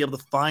you're going to be able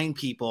to find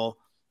people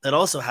that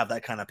also have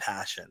that kind of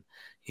passion.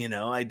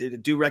 I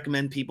do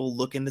recommend people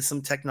look into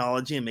some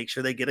technology and make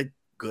sure they get a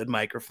good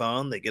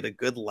microphone, they get a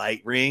good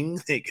light ring,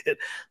 they get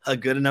a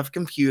good enough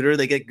computer,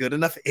 they get good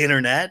enough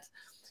internet.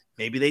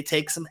 Maybe they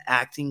take some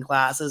acting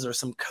classes or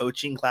some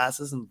coaching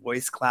classes and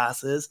voice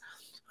classes,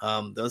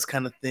 those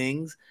kind of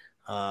things.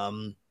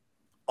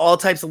 All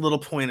types of little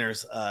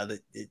pointers that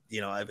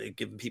I've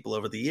given people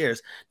over the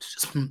years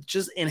to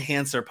just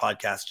enhance their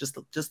podcast just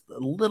a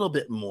little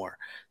bit more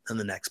than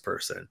the next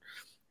person.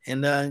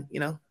 And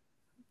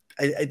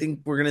I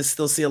think we're going to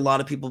still see a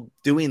lot of people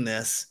doing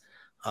this,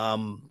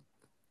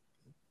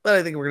 but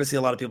I think we're going to see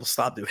a lot of people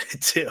stop doing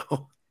it too.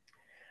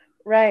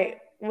 Right.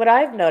 What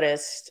I've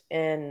noticed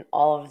in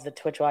all of the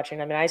Twitch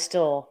watching, I mean, I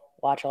still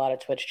watch a lot of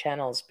Twitch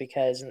channels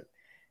because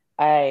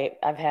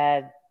I've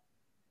had,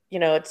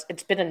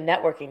 it's been a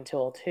networking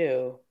tool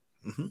too.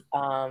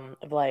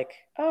 Of like,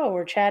 oh,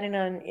 we're chatting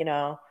on,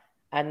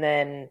 and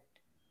then,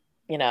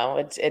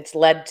 it's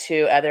led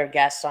to other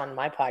guests on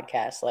my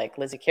podcast, like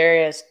Lizzie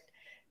Curious,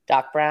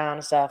 Doc Brown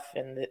and stuff,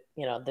 and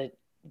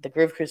the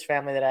Groove Cruise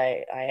family that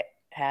I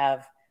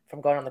have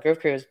from going on the Groove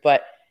Cruise.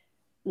 But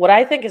what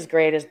I think is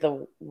great is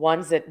the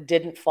ones that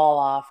didn't fall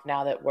off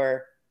now that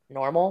we're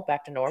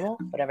back to normal,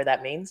 whatever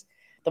that means.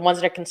 The ones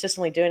that are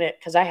consistently doing it,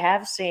 because I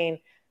have seen,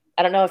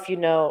 I don't know if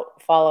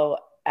follow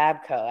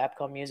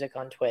Abco Music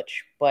on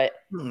Twitch, but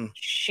Hmm.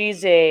 she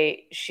was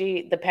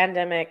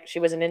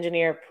an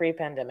engineer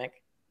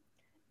pre-pandemic,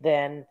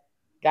 then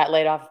got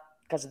laid off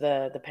because of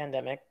the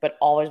pandemic, but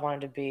always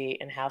wanted to be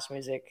in house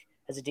music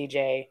as a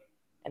DJ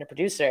and a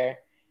producer.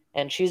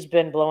 And she's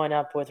been blowing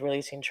up with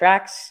releasing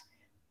tracks,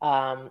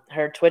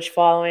 her Twitch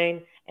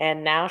following,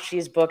 and now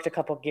she's booked a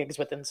couple gigs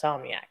with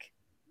Insomniac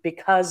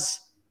because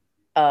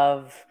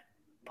of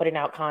putting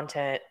out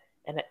content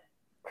and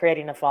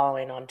creating a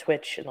following on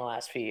Twitch in the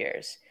last few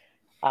years.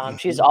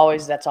 That's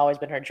always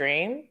been her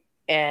dream,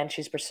 and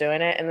she's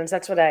pursuing it. And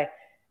that's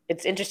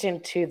it's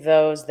interesting to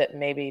those that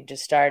maybe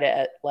just start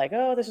at like,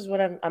 oh, this is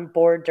what I'm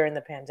bored during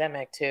the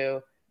pandemic,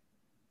 to,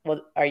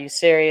 well, are you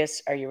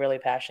serious? Are you really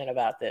passionate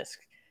about this?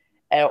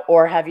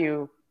 Or have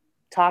you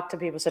talked to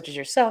people such as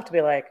yourself to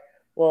be like,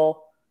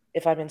 well,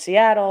 if I'm in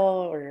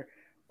Seattle,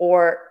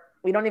 or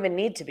we don't even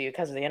need to be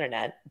because of the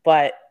internet,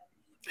 but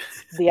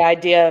the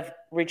idea of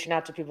reaching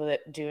out to people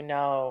that do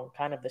know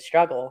kind of the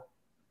struggle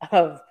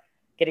of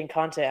getting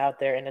content out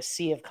there in a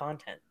sea of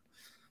content.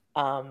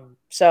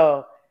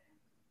 So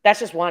that's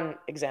just one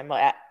example.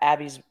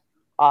 Abby's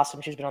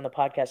awesome. She's been on the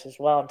podcast as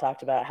well and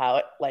talked about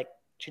how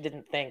she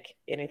didn't think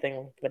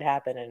anything would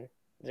happen, and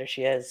there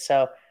she is.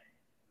 So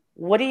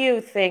what do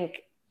you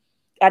think?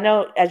 I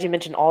know, as you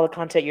mentioned, all the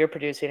content you're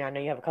producing, I know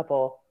you have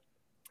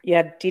you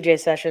have DJ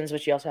sessions,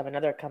 which you also have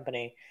another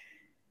company.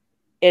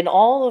 In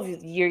all of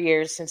your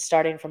years since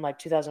starting from like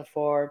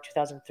 2004,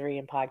 2003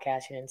 in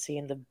podcasting and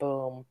seeing the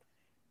boom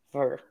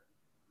for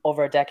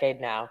over a decade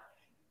now,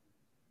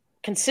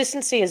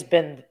 consistency has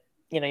been,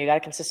 you got to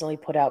consistently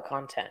put out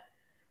content.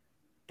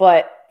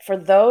 But for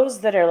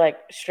those that are like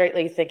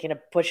straightly thinking of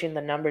pushing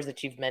the numbers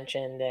that you've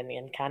mentioned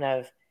and kind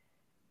of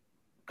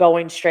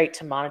going straight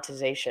to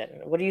monetization,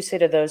 what do you say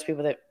to those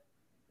people that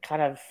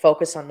kind of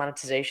focus on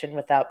monetization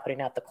without putting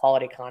out the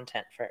quality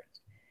content first?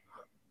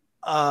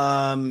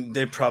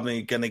 They're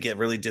probably gonna get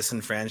really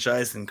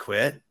disenfranchised and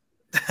quit.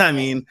 I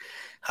mean,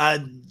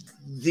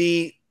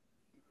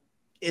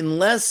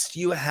 unless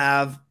you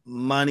have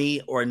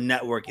money or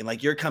networking,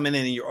 like you're coming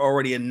in and you're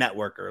already a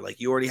networker, like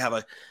you already have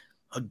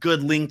a good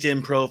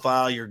LinkedIn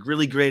profile, you're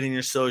really great in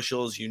your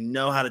socials, you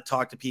know how to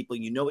talk to people,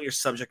 you know what your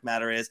subject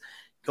matter is,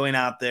 going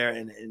out there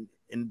and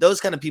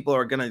those kind of people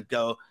are gonna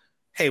go,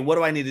 hey, what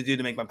do I need to do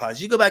to make my podcast?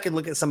 You go back and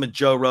look at some of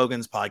Joe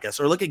Rogan's podcasts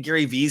or look at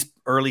Gary Vee's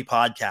early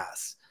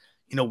podcasts.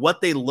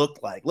 What they look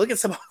like. Look at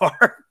some of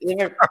our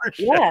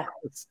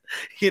shows.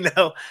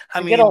 I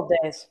mean, good old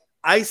days.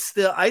 I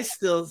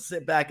still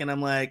sit back and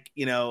I'm like,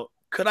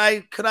 could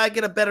I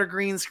get a better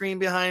green screen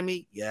behind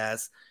me?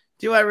 Yes.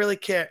 Do I really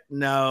care?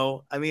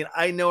 No. I mean,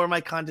 I know where my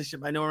content,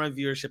 I know where my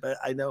viewership,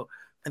 I know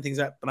and things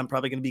like that, but I'm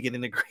probably going to be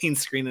getting a green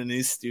screen in a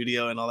new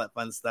studio and all that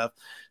fun stuff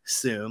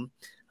soon.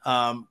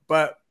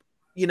 But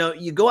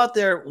you go out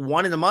there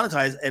wanting to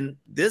monetize, and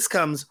this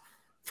comes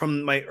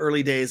from my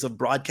early days of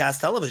broadcast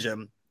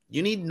television.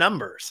 You need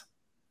numbers.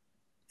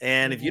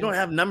 And if you don't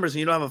have numbers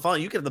and you don't have a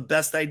following, you can have the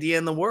best idea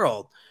in the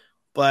world,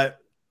 but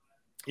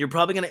you're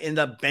probably going to end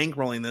up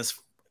bankrolling this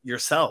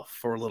yourself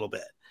for a little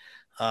bit.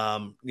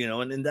 And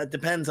that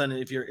depends on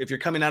if you're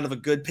coming out of a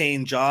good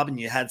paying job and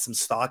you had some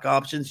stock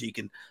options, you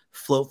can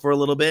float for a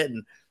little bit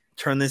and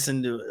turn this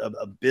into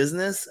a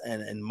business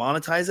and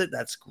monetize it.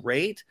 That's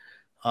great.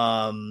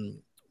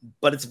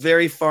 But it's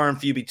very far and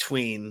few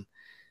between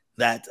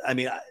that. I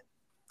mean,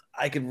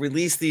 I could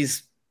release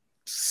these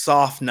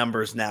soft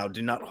numbers now.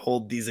 Do not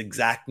hold these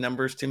exact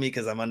numbers to me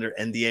because I'm under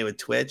NDA with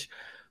Twitch.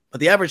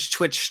 But the average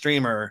Twitch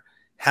streamer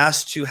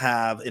has to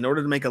have, in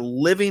order to make a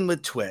living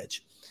with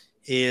Twitch,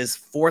 is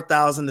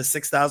 4,000 to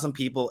 6,000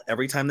 people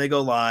every time they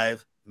go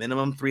live,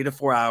 minimum 3 to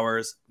 4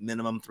 hours,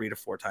 minimum 3 to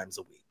 4 times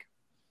a week.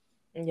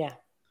 Yeah.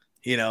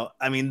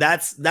 I mean,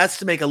 that's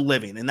to make a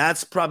living. And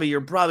that's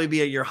you'll probably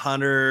be at your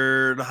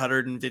 100,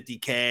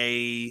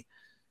 150K,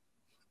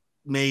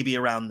 maybe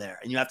around there.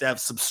 And you have to have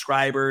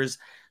subscribers.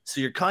 So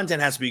your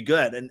content has to be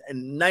good. And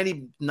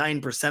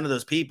 99% of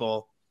those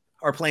people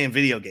are playing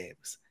video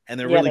games. And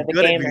they're really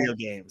good at video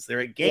games. They're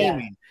at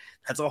gaming.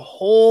 Yeah. That's a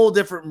whole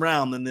different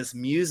realm than this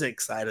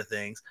music side of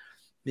things,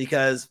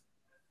 because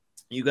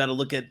you got to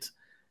look at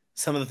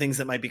some of the things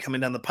that might be coming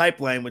down the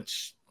pipeline,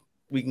 which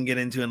we can get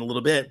into in a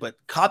little bit. But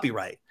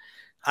copyright.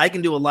 I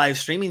can do a live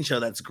streaming show.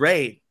 That's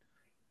great.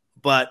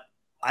 But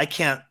I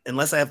can't,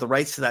 unless I have the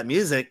rights to that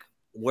music,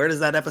 where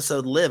does that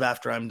episode live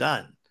after I'm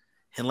done?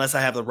 Unless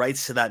I have the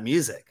rights to that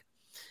music.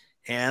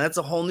 And that's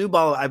a whole new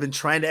ball. I've been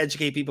trying to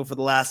educate people for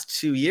the last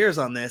 2 years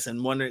on this,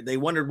 and they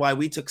wondered why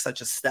we took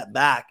such a step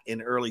back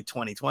in early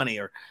 2020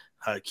 or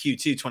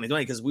Q2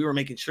 2020, because we were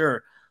making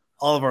sure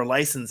all of our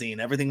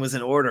licensing, everything was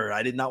in order.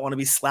 I did not want to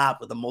be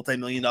slapped with a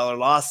multi-million-dollar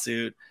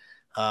lawsuit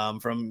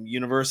from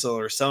Universal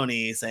or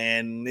Sony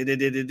saying,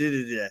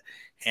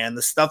 and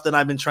the stuff that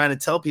I've been trying to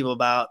tell people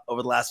about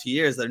over the last few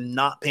years, they're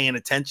not paying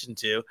attention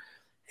to.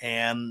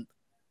 And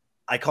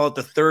I call it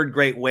the third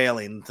great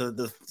whaling.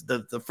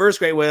 The first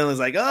great whaling is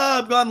like, oh,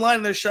 I've gone online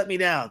and they're shutting me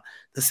down.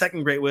 The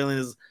second great whaling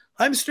is,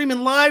 I'm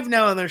streaming live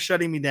now and they're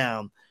shutting me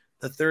down.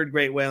 The third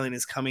great whaling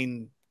is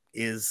coming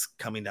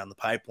down the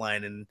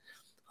pipeline. And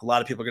A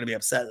lot of people are going to be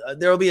upset.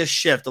 There will be a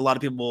shift. A lot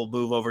of people will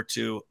move over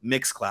to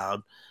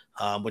Mixcloud,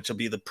 which will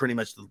be pretty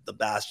much the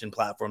bastion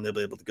platform they'll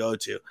be able to go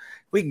to.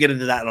 We can get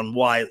into that on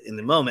why in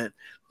a moment.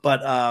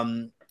 But,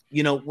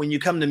 when you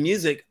come to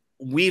music,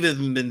 we've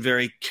been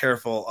very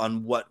careful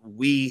on what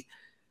we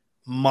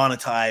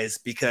monetize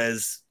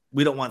because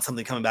we don't want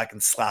something coming back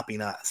and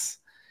slapping us.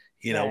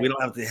 We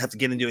don't have to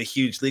get into a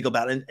huge legal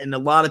battle. And a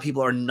lot of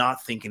people are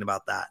not thinking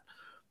about that.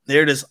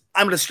 They're just,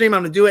 I'm going to stream,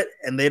 I'm going to do it.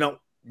 And they don't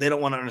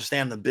want to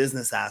understand the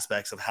business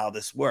aspects of how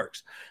this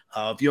works.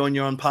 If you own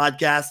your own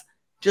podcast,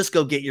 just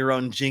go get your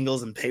own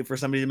jingles and pay for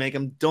somebody to make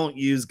them. Don't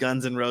use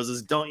Guns N'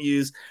 Roses. Don't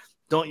use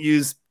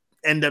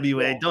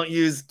NWA. Yeah. Don't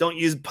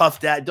use Puff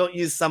Daddy. Don't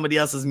use somebody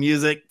else's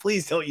music.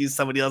 Please don't use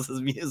somebody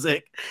else's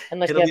music.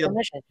 Unless you have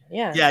permission.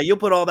 Yeah, you'll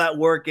put all that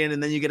work in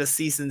and then you get a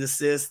cease and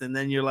desist and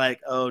then you're like,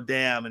 oh,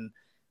 damn. And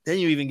then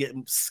you even get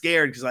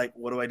scared because like,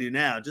 what do I do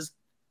now?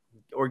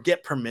 Or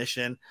get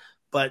permission.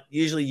 But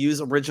usually use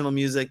original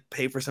music,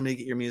 pay for somebody to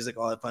get your music,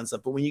 all that fun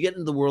stuff. But when you get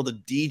into the world of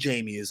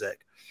DJ music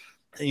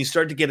and you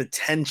start to get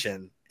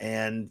attention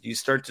and you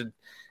start to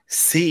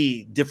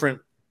see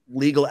different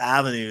legal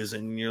avenues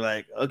and you're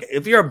like, okay,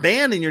 if you're a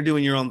band and you're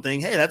doing your own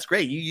thing, hey, that's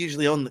great. You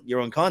usually own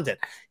your own content.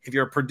 If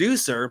you're a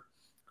producer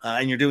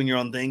and you're doing your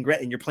own thing,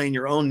 great, and you're playing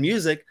your own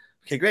music,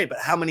 okay, great. But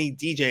how many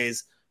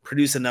DJs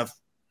produce enough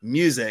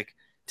music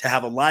to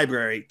have a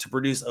library to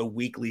produce a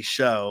weekly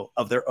show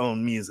of their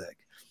own music?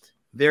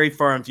 Very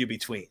far and few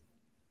between.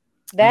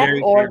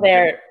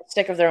 They're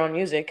sick of their own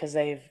music because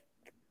they've,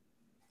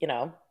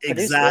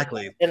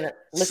 exactly and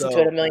listened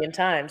to it a million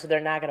times, so they're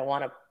not going to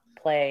want to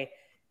play,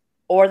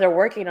 or they're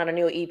working on a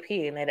new EP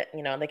and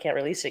they can't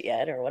release it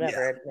yet or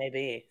whatever it may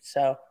be.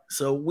 So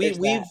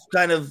we've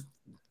kind of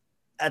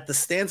at the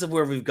stance of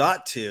where we've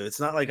got to.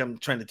 It's not like I'm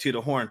trying to toot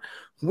a horn.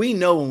 We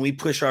know when we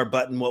push our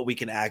button what we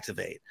can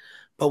activate,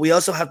 but we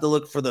also have to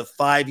look for the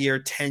 5-year,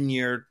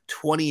 10-year,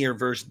 20-year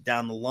version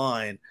down the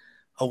line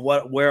of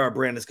where our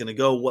brand is going to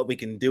go, what we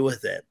can do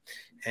with it.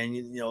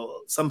 And,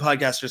 some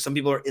podcasters, some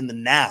people are in the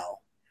now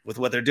with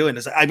what they're doing.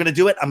 It's like, I'm going to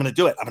do it. I'm going to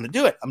do it. I'm going to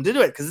do it. I'm going to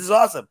do it because this is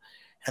awesome.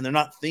 And they're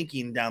not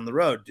thinking down the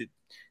road.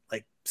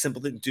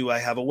 Do I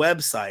have a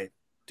website?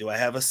 Do I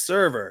have a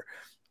server?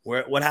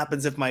 What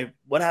happens if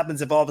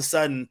all of a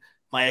sudden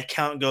my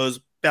account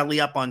goes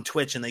belly up on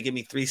Twitch and they give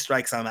me 3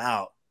 strikes, I'm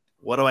out?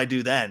 What do I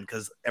do then?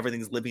 Because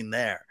everything's living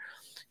there,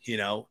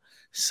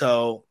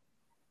 So,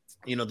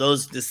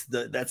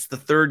 that's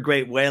the third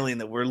great whaling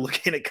that we're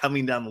looking at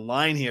coming down the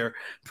line here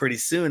pretty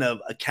soon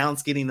of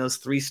accounts getting those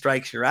 3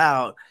 strikes, you're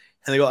out.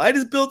 And they go, I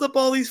just built up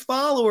all these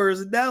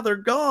followers and now they're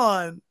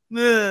gone.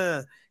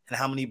 Ugh. And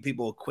how many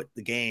people will quit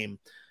the game?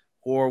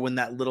 Or when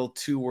that little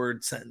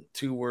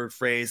 2-word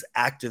phrase,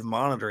 active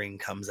monitoring,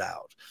 comes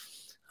out,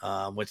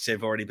 which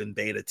they've already been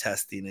beta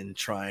testing and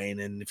trying.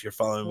 And if you're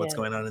following what's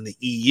going on in the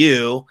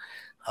EU,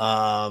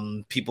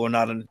 people are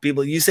not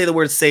you say the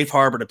word safe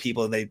harbor to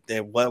people and they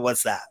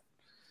what's that?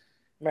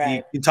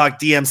 Right. You talk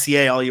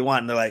DMCA all you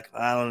want, and they're like,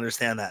 I don't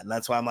understand that. And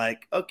that's why I'm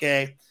like,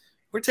 okay,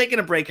 we're taking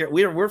a break here.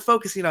 We're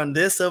focusing on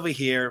this over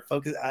here.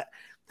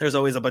 There's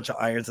always a bunch of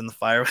irons in the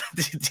fire with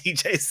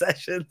DJ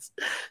sessions.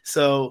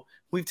 So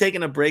we've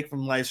taken a break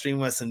from live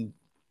stream and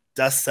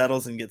dust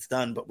settles and gets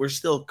done, but we're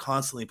still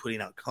constantly putting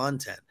out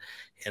content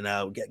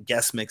and get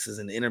guest mixes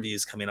and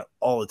interviews coming up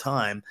all the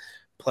time.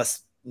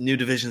 Plus new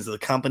divisions of the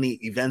company,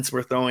 events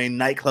we're throwing,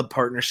 nightclub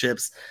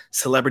partnerships,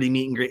 celebrity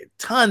meet and greet,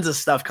 tons of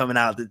stuff coming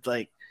out that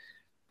like,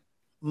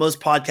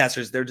 most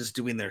podcasters, they're just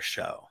doing their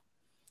show,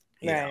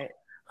 right?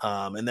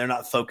 And they're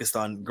not focused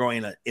on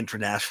growing an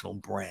international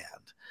brand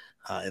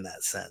in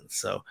that sense.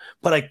 So,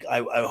 but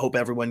I hope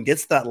everyone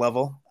gets to that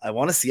level. I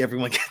want to see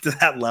everyone get to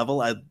that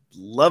level. I'd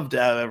love to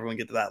have everyone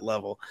get to that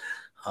level.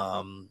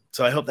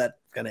 So I hope that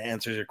kind of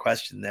answers your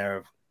question there.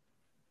 Of,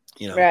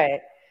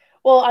 right.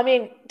 Well, I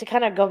mean, to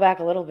kind of go back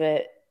a little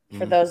bit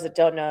for those that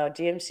don't know,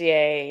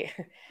 DMCA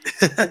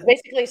is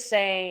basically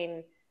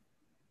saying.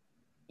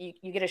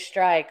 You get a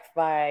strike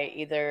by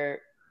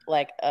either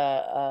like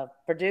a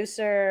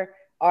producer,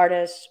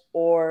 artist,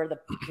 or the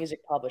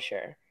music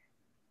publisher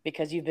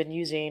because you've been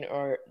using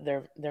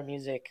their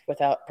music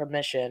without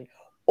permission.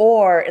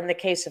 Or in the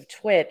case of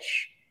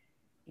Twitch,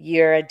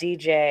 you're a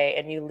DJ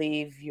and you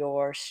leave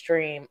your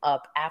stream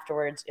up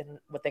afterwards in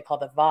what they call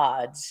the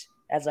VODs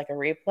as like a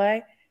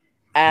replay.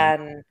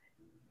 And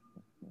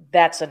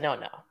that's a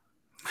no-no.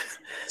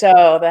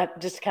 So that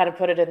just kind of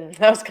put it in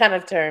those kind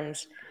of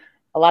terms.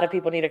 A lot of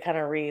people need to kind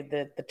of read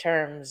the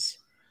terms,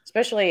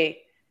 especially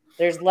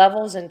there's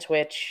levels in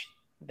Twitch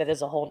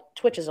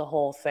Twitch is a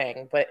whole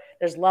thing, but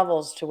there's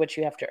levels to which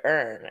you have to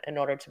earn in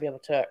order to be able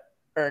to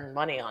earn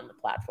money on the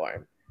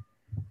platform.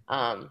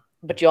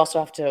 But you also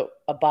have to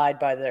abide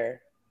by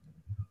their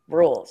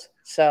rules.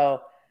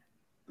 So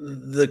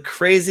the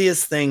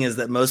craziest thing is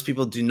that most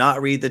people do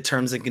not read the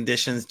terms and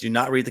conditions, do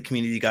not read the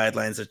community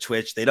guidelines of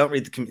Twitch. They don't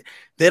read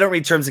they don't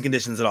read terms and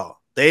conditions at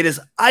all. They just,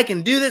 I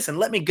can do this and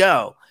let me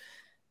go.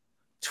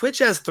 Twitch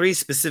has 3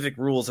 specific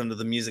rules under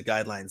the music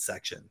guidelines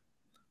section.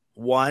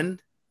 1,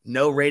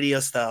 no radio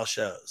style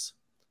shows.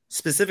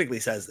 Specifically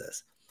says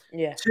this.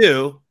 Yeah.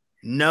 2,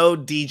 no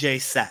DJ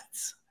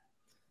sets.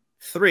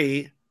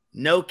 3,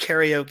 no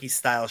karaoke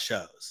style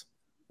shows.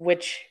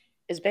 Which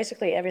is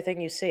basically everything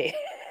you see.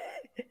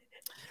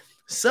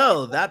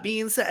 So that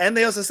being said, and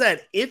they also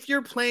said, if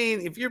you're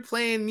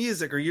playing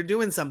music or you're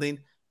doing something,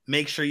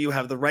 make sure you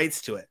have the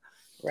rights to it.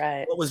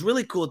 Right. What was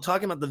really cool,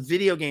 talking about the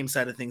video game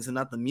side of things and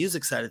not the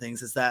music side of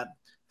things, is that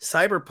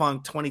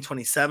Cyberpunk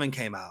 2027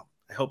 came out.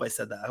 I hope I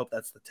said that. I hope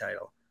that's the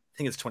title. I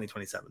think it's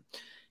 2027.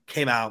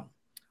 Came out,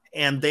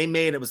 and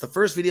it was the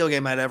first video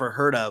game I'd ever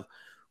heard of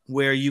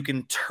where you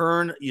can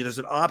turn, there's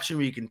an option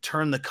where you can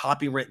turn the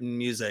copywritten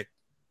music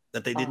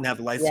that they didn't have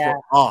the license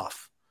for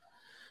off.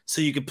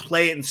 So you could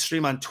play it and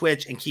stream on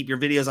Twitch and keep your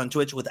videos on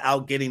Twitch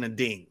without getting a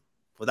ding,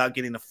 without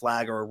getting a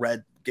flag or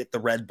get the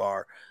red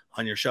bar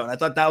on your show. And I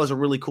thought that was a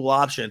really cool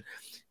option.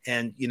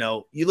 And, you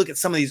look at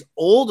some of these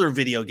older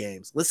video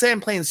games. Let's say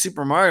I'm playing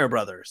Super Mario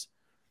Brothers.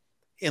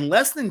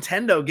 Unless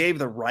Nintendo gave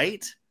the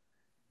right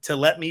to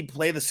let me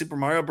play the Super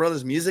Mario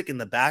Brothers music in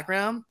the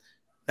background,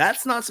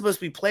 that's not supposed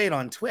to be played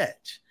on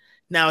Twitch.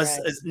 Now,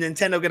 is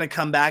Nintendo going to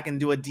come back and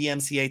do a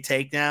DMCA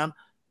takedown?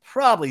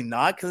 Probably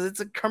not, because it's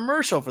a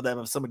commercial for them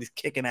if somebody's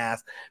kicking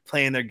ass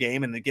playing their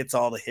game and it gets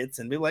all the hits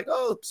and be like,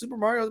 oh, Super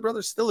Mario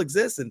Brothers still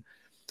exists and,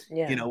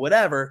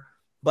 whatever.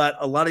 But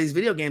a lot of these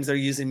video games are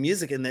using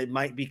music, and they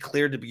might be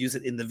cleared to use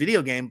it in the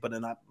video game, but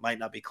it might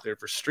not be cleared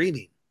for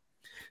streaming.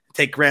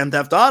 Take Grand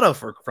Theft Auto,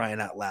 for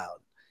crying out loud.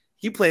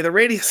 You play the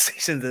radio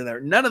stations in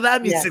there. None of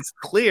that music's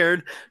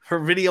cleared for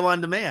video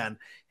on demand.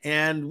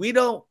 And we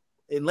don't,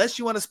 unless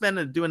you want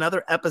to do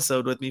another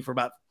episode with me for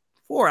about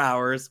 4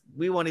 hours,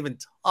 we won't even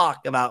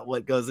talk about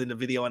what goes into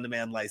video on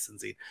demand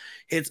licensing.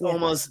 It's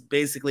almost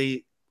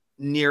basically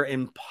near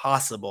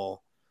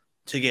impossible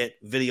to get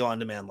video on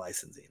demand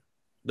licensing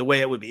the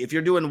way it would be. If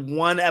you're doing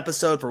one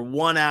episode for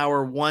 1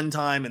 hour, one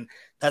time, and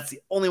that's the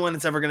only one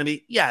it's ever going to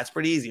be, it's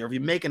pretty easy. Or if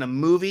you're making a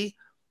movie,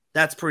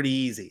 that's pretty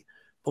easy.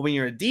 But when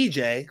you're a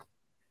DJ,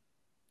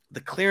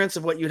 the clearance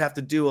of what you'd have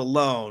to do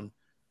alone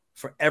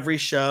for every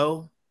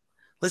show,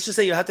 let's just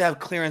say you have to have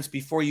clearance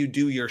before you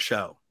do your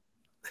show.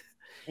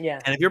 Yeah.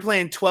 And if you're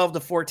playing 12 to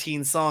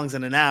 14 songs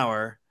in an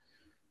hour,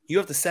 you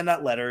have to send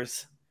out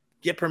letters,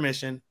 get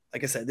permission.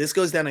 Like I said, this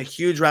goes down a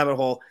huge rabbit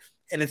hole,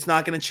 and it's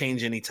not going to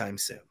change anytime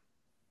soon.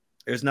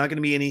 There's not going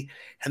to be any,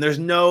 and there's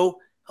no,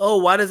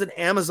 why doesn't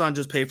Amazon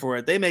just pay for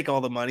it? They make all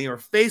the money, or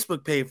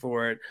Facebook pay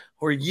for it,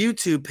 or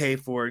YouTube pay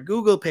for it,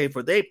 Google pay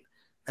for it.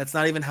 That's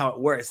not even how it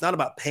works. It's not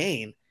about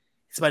paying.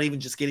 It's about even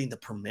just getting the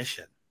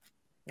permission.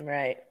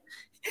 Right.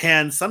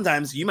 And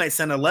sometimes you might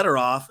send a letter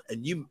off,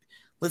 and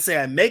let's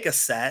say I make a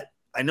set.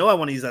 I know I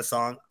want to use that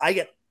song. I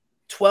get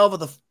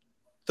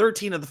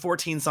 13 of the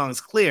 14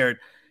 songs cleared.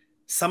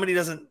 Somebody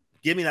doesn't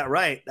give me that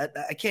right.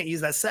 I can't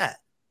use that set.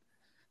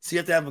 So you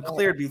have to have it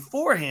cleared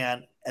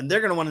beforehand, and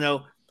they're going to want to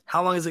know,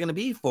 how long is it going to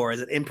be for? Is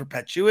it in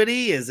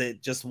perpetuity? Is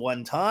it just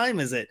one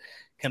time? Is it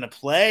going to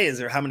play? Is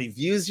there how many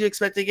views you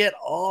expect to get?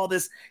 All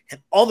this,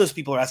 and all those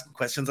people are asking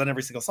questions on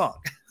every single song.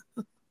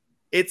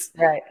 It's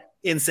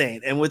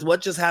insane. And with what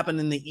just happened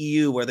in the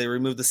EU, where they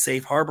removed the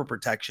safe harbor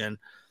protection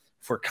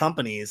for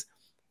companies,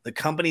 the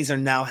companies are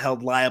now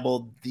held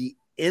liable the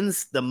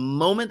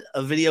moment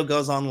a video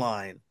goes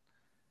online.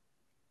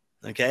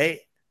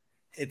 Okay.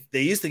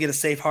 They used to get a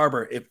safe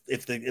harbor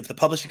if the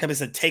publishing company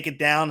said take it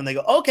down, and they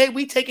go, okay,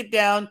 we take it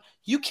down,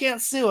 you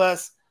can't sue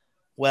us.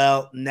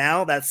 Well,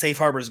 now that safe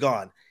harbor is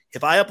gone.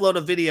 If I upload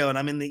a video and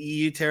I'm in the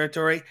EU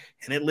territory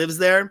and it lives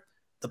there,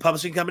 the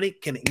publishing company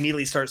can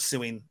immediately start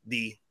suing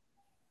the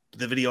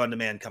video on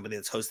demand company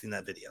that's hosting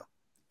that video.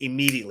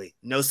 Immediately.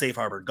 No safe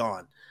harbor,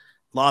 gone.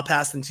 Law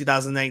passed in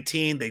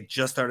 2019. They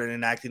just started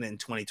enacting it in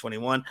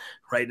 2021,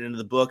 right into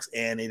the books,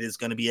 and it is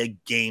going to be a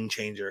game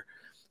changer.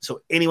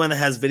 So anyone that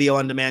has video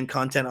on demand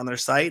content on their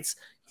sites,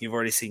 you've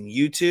already seen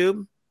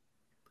YouTube,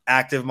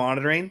 active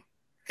monitoring.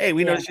 Hey,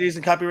 we noticed you're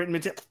using copywritten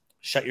material.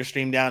 Shut your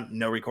stream down.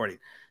 No recording.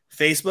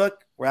 Facebook,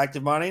 we're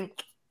active monitoring.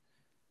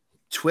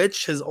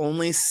 Twitch has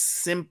only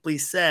simply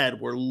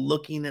said we're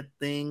looking at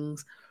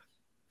things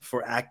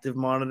for active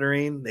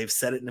monitoring. They've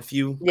said it in a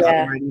few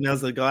copyright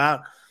emails that go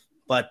out,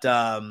 but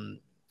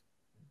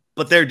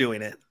they're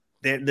doing it.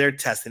 They're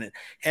testing it.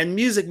 And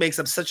music makes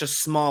up such a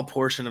small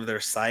portion of their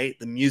site.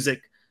 The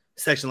music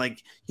section,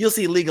 like you'll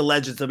see League of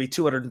Legends, there'll be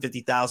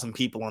 250,000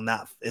 people in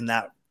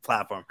that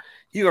platform.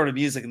 You go to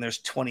music and there's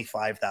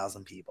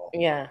 25,000 people.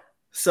 Yeah.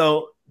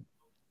 So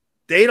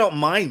they don't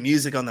mind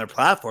music on their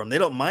platform. They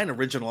don't mind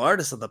original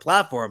artists on the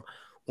platform.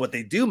 What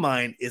they do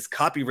mind is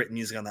copywritten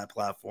music on that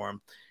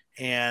platform.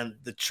 And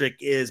the trick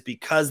is,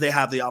 because they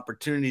have the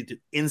opportunity to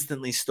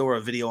instantly store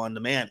a video on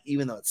demand,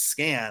 even though it's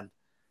scanned,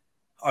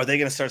 are they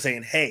going to start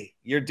saying, hey,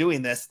 you're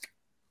doing this?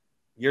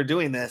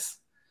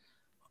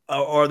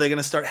 Or are they going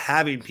to start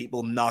having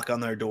people knock on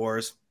their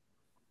doors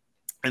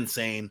and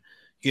saying,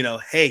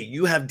 hey,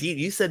 you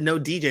said no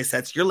DJ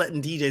sets. You're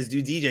letting DJs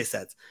do DJ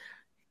sets.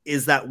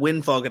 Is that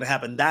windfall going to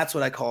happen? That's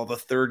what I call the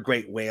third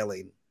great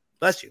whaling.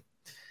 Bless you.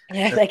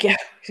 Yeah, thank you.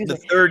 The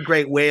third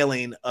great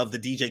whaling of the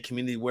DJ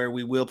community, where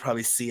we will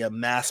probably see a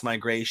mass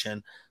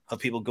migration of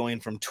people going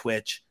from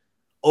Twitch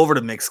over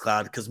to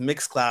Mixcloud, because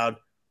Mixcloud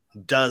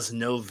does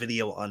no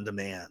video on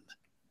demand.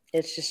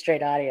 It's just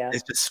straight audio.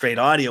 It's just straight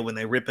audio when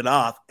they rip it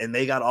off, and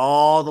they got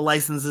all the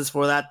licenses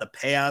for that. The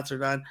payouts are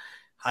done.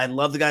 I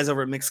love the guys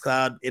over at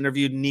Mixcloud.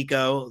 Interviewed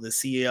Nico, the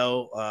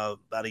CEO,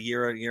 about a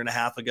year and a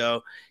half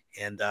ago,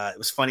 and it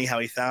was funny how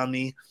he found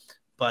me.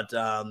 But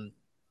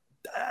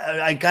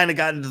I kind of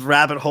got into the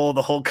rabbit hole,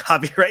 the whole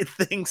copyright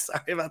thing.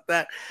 Sorry about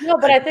that. No,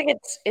 but I think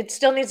it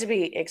still needs to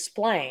be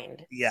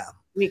explained. Yeah,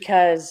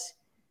 because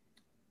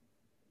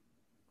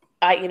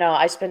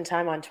I spend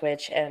time on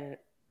Twitch, and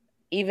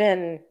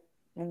even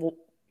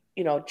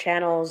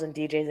channels and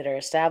DJs that are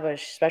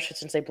established, especially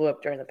since they blew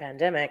up during the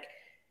pandemic,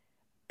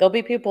 there'll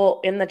be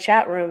people in the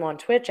chat room on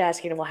Twitch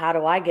asking, well, how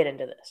do I get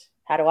into this?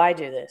 How do I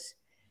do this?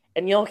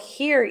 And you'll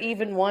hear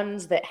even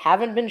ones that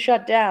haven't been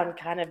shut down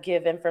kind of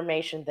give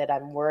information that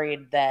I'm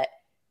worried that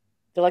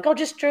they're like, oh,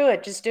 just do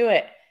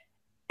it.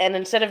 And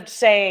instead of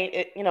saying,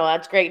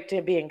 it's great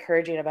to be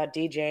encouraging about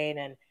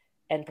DJing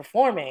and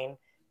performing,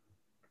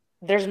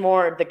 there's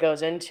more that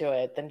goes into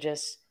it than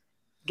just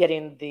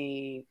getting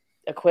the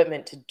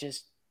equipment to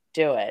just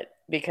do it,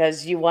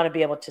 because you want to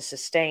be able to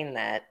sustain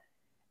that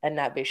and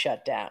not be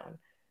shut down.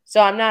 So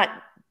I'm not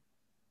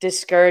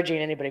discouraging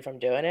anybody from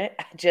doing it.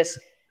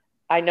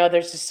 I know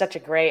there's just such a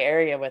gray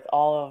area with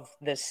all of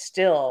this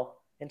still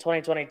in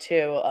 2022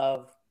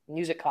 of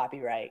music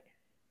copyright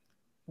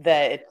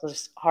that it's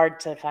just hard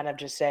to kind of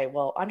just say,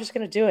 well, I'm just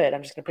going to do it.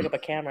 I'm just going to pick up a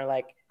camera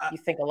like you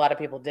think a lot of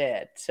people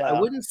did. So I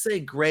wouldn't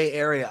say gray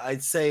area.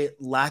 I'd say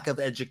lack of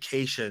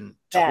education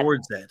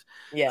towards it.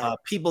 Yeah.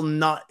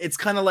 It's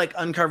kind of like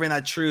uncovering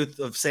that truth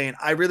of saying,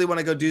 I really want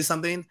to go do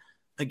something,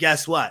 but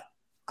guess what?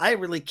 I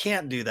really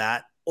can't do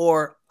that,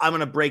 or I'm going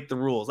to break the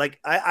rules. Like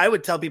I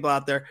would tell people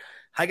out there,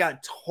 I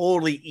got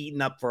totally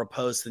eaten up for a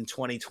post in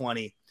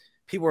 2020.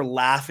 People were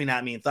laughing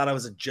at me and thought I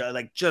was a joke,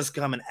 like just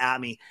coming at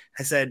me.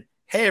 I said,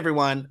 hey,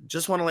 everyone,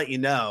 just want to let you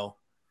know,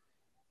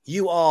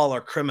 you all are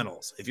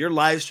criminals. If you're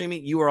live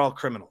streaming, you are all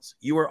criminals.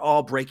 You are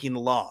all breaking the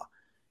law.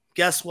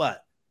 Guess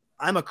what?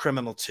 I'm a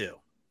criminal too.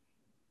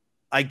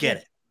 I get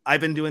it.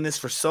 I've been doing this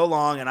for so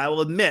long, and I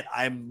will admit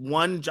I'm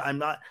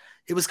not.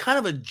 It was kind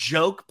of a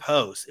joke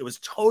post. It was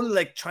totally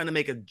like trying to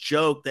make a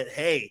joke that,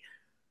 hey,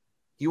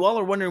 you all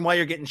are wondering why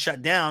you're getting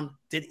shut down.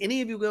 Did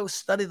any of you go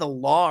study the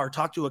law or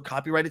talk to a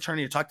copyright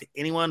attorney or talk to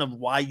anyone of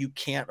why you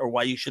can't or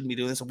why you shouldn't be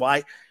doing this?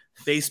 Why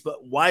Facebook,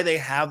 why they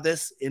have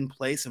this in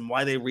place, and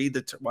why they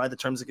why the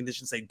terms and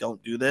conditions say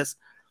don't do this?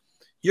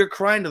 You're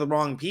crying to the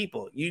wrong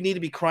people. You need to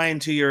be crying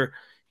to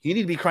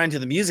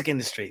the music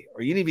industry,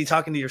 or you need to be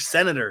talking to your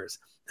senators,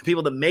 the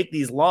people that make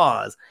these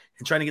laws,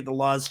 and trying to get the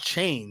laws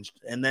changed,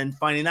 and then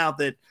finding out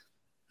that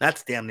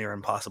that's damn near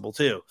impossible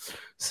too.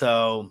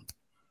 So,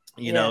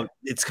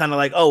 it's kind of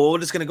like, oh, well, we're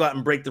just going to go out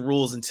and break the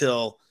rules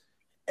until,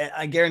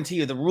 I guarantee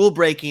you the rule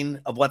breaking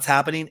of what's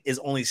happening is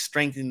only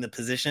strengthening the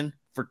position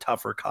for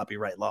tougher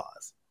copyright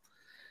laws.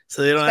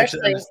 So they don't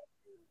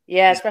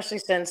especially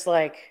since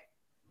like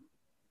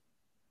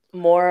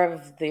more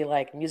of the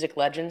like music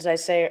legends, I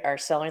say, are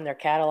selling their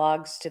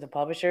catalogs to the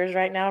publishers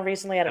right now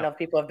recently. I don't know if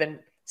people have been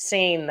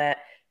seeing that.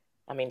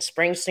 I mean,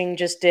 Springsteen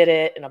just did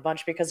it, and a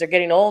bunch, because they're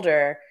getting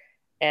older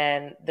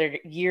and their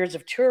years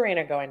of touring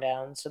are going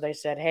down. So they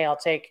said, hey, I'll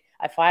take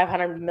a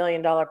 $500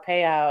 million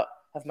payout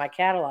of my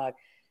catalog.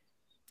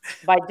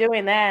 By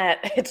doing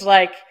that, it's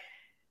like,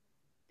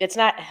 it's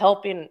not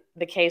helping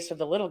the case of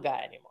the little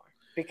guy anymore,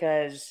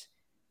 because,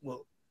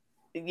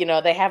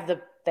 they have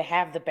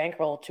the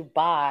bankroll to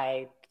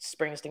buy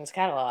Springsteen's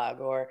catalog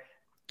or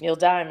Neil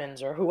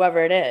Diamond's or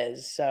whoever it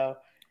is. So,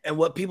 and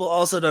what people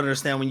also don't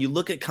understand, when you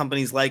look at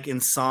companies like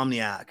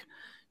Insomniac,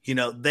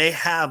 they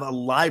have a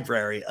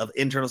library of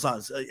internal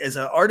songs. As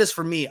an artist,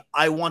 for me,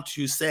 I want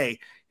to say,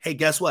 hey,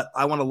 guess what?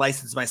 I want to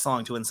license my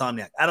song to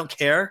Insomniac. I don't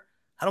care.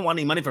 I don't want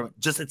any money from it.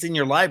 Just it's in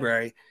your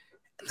library.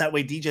 That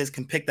way DJs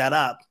can pick that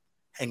up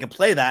and can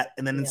play that.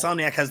 And then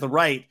Insomniac has the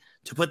right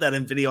to put that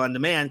in video on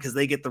demand, because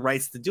they get the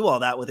rights to do all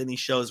that with any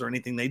shows or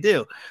anything they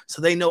do.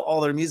 So they know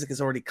all their music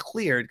is already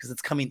cleared because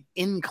it's coming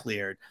in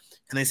cleared.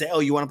 And they say, oh,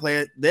 you want to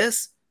play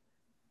this?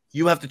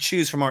 You have to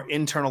choose from our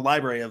internal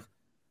library of,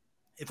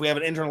 if we have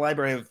an internal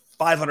library of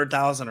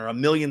 500,000 or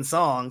 1 million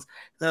songs,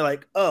 they're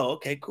like, oh,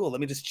 okay, cool.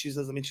 Let me just choose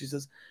this. Let me choose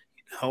this.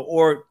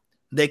 Or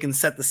they can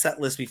set the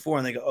set list before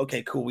and they go,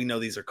 okay, cool. We know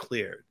these are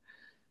cleared.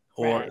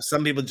 Or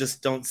some people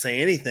just don't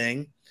say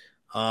anything.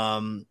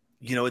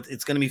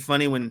 It's going to be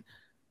funny when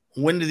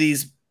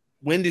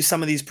do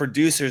some of these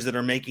producers that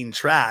are making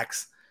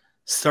tracks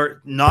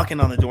start knocking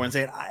on the door and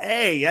saying,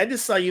 hey, I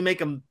just saw you make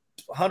them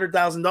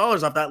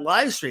 $100,000 off that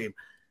live stream.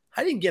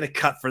 I didn't get a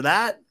cut for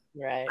that.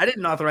 Right. I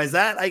didn't authorize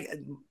that.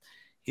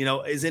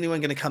 Is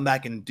anyone going to come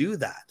back and do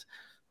that?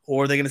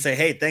 Or are they going to say,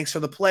 hey, thanks for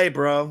the play,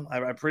 bro. I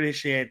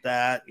appreciate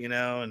that,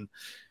 and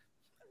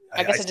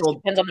I guess it just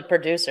depends on the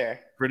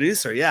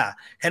producer. Yeah.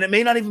 And it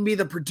may not even be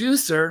the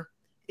producer.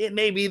 It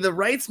may be the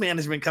rights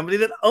management company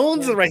that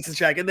owns the rights to the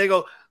track. And they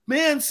go,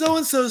 man,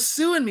 so-and-so's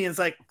suing me. It's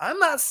like, I'm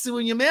not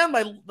suing you, man.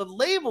 The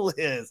label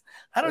is.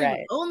 I don't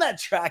even own that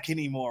track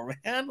anymore,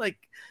 man. Like,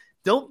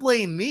 don't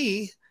blame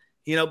me.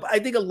 But I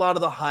think a lot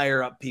of the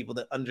higher up people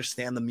that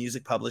understand the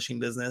music publishing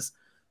business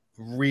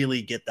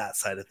really get that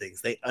side of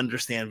things. They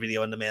understand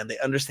video on demand. They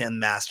understand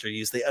master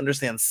use. They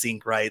understand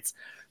sync rights.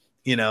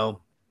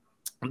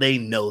 They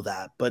know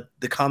that. But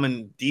the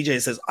common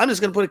DJ says, I'm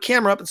just going to put a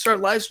camera up and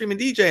start live streaming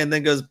DJ, and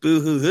then goes, boo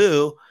hoo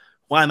hoo.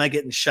 Why am I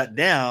getting shut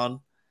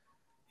down?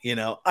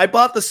 I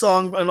bought the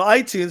song on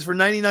iTunes for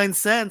 99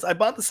 cents. I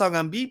bought the song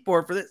on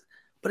Beatport for this,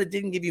 but it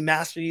didn't give you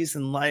master use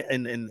and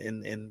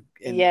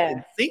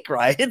sync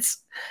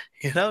rights.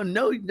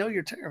 Know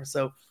your terms.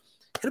 So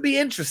it'll be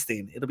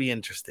interesting.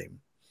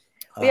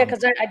 Yeah,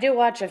 because I do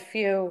watch a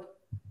few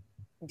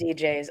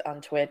DJs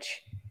on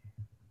Twitch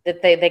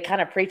that they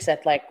kind of preach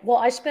that, like, well,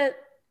 I spent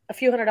a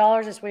few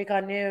 $100s this week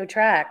on new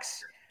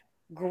tracks.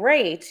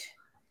 Great.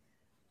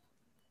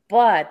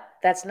 But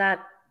that's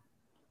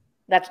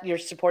you're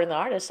supporting the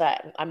artist.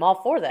 I'm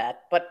all for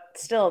that. But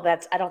still,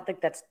 I don't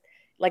think that's,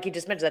 like you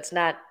just mentioned, that's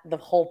not the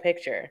whole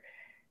picture.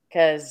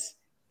 Because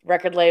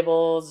record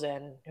labels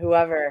and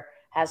whoever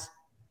has,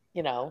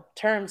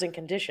 terms and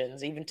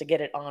conditions, even to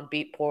get it on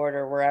Beatport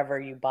or wherever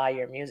you buy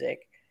your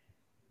music.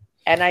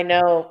 And I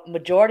know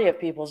majority of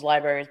people's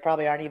libraries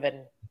probably aren't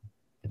even,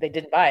 they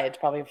didn't buy it. It's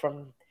probably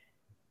from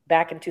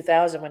back in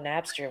 2000 when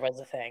Napster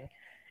was a thing.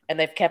 And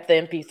they've kept the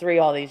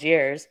MP3 all these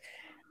years.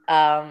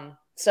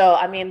 So,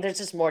 I mean, there's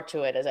just more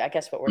to it. I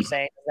guess what we're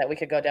saying is that we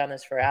could go down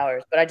this for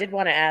hours. But I did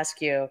want to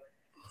ask you,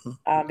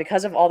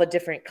 because of all the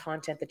different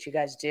content that you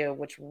guys do,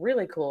 which is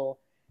really cool,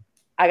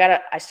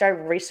 I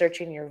started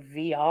researching your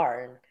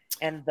VR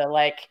and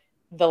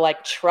the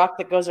truck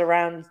that goes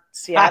around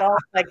Seattle.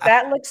 Like,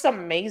 that looks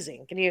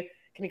amazing. Can you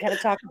kind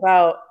of talk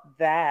about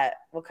that?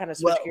 What kind of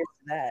switch gears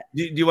to that?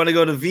 Do you want to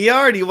go to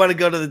VR or do you want to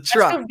go to the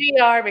truck? Let's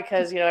go VR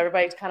because,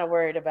 everybody's kind of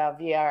worried about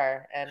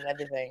VR and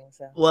everything.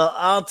 So. Well,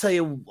 I'll tell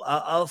you,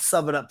 I'll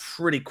sum it up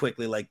pretty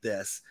quickly like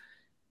this.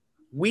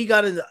 We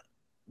got into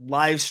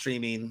live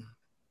streaming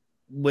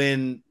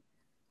when,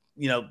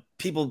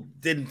 people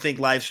didn't think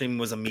live streaming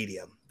was a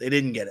medium. They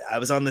didn't get it. I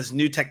was on this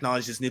new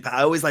technology,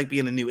 I always like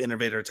being a new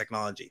innovator of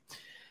technology.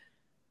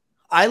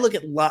 I look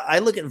at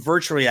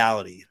virtual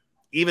reality,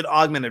 even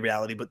augmented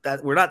reality, but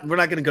that we're not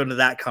going to go to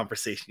that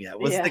conversation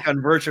yet. Let's stick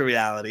on virtual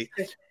reality.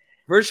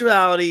 Virtual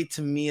reality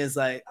to me is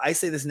like, I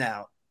say this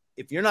now,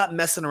 if you're not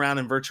messing around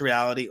in virtual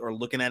reality or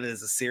looking at it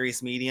as a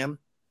serious medium,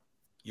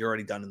 you're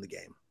already done in the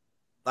game.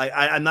 Like,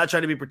 I'm not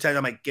trying to be protected.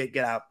 I'm like, get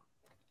out.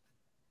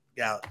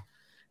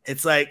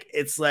 It's like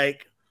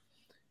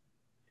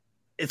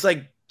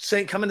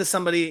saying, coming to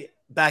somebody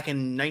back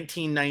in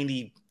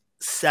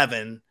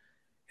 1997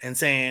 and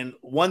saying,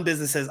 one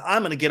business says,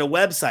 I'm going to get a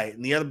website.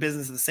 And the other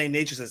business of the same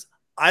nature says,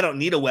 I don't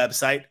need a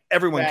website.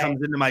 Everyone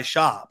comes into my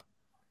shop.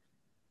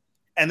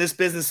 And this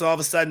business, all of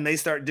a sudden, they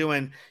start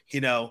doing,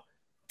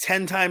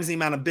 10 times the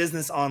amount of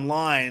business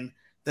online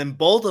than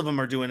both of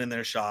them are doing in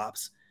their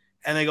shops.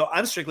 And they go,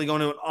 I'm strictly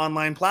going to an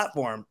online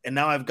platform. And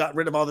now I've got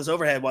rid of all this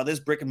overhead while this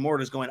brick and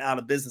mortar is going out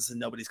of business and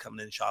nobody's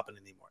coming in shopping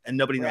anymore. And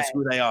nobody knows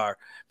who they are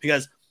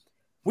because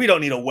we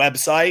don't need a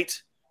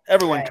website.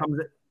 Everyone comes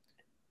in.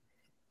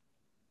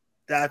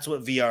 That's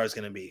what VR is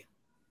going to be.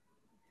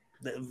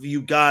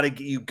 You gotta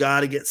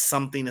get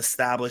something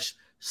established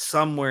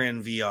somewhere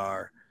in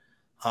VR.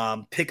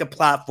 Pick a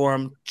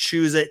platform,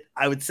 choose it.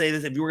 I would say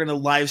this: if you were going to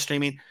live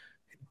streaming,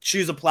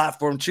 choose a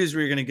platform, choose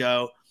where you're going to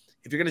go.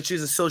 If you're going to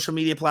choose a social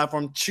media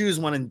platform, choose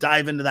one and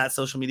dive into that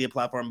social media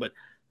platform, but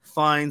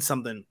find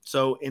something.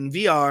 So in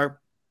VR,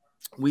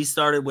 we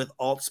started with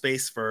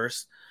Altspace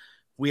first.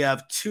 We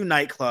have 2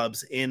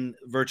 nightclubs in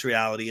virtual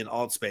reality in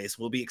Altspace.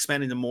 We'll be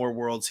expanding to more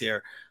worlds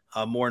here,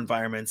 more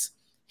environments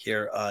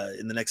here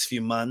in the next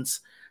few months.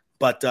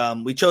 But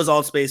we chose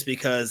Altspace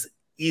because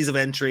ease of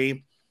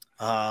entry,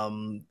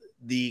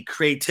 the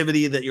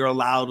creativity that you're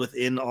allowed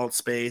within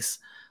Altspace.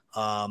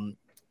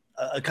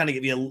 I kind of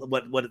give you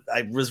what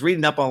I was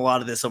reading up on a lot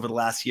of this over the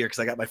last year because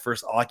I got my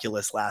first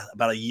Oculus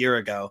about a year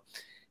ago,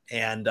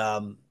 and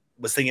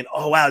was thinking,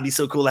 oh wow, it'd be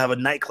so cool to have a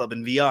nightclub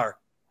in VR.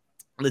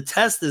 The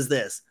test is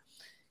this: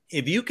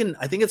 if you can,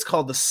 I think it's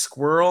called the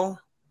squirrel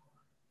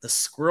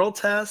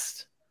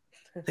test.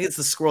 I think it's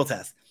the squirrel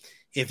test.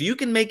 If you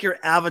can make your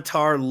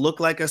avatar look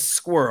like a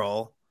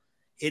squirrel,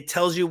 it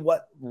tells you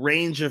what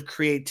range of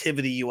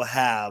creativity you will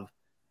have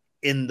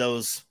in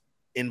those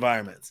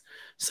environments.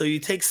 So you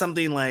take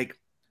something like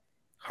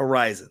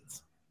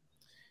Horizons.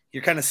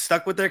 You're kind of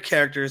stuck with their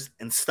characters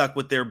and stuck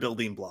with their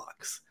building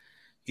blocks.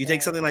 You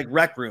take something like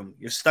Rec Room.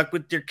 You're stuck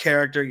with your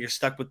character. You're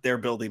stuck with their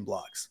building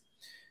blocks.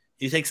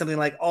 You take something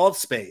like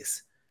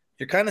Altspace.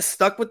 You're kind of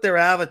stuck with their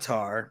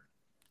avatar,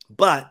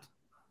 but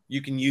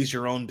you can use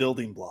your own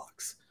building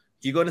blocks.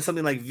 You go to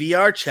something like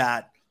VR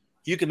Chat,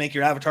 you can make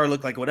your avatar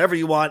look like whatever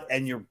you want,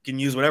 and you can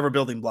use whatever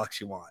building blocks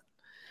you want.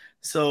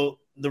 So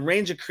the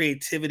range of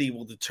creativity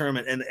will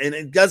determine, and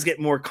it does get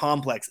more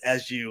complex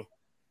as you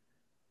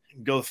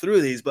go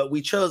through these, but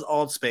we chose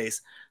Altspace.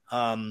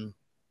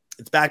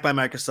 It's backed by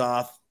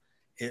Microsoft.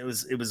 It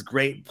was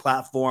great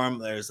platform.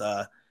 There's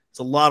a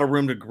lot of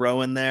room to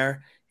grow in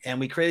there. And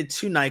we created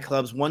 2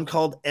 nightclubs, one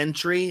called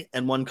Entry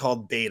and one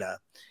called Beta.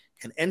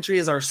 And Entry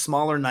is our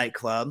smaller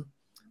nightclub.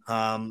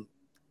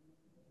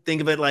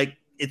 Think of it like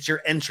it's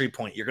your entry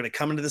point. You're going to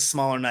come into the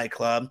smaller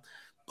nightclub,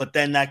 but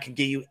then that can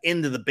get you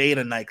into the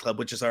beta nightclub,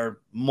 which is our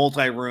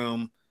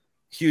multi-room,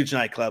 huge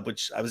nightclub,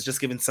 which I was just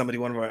giving somebody,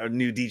 one of our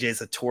new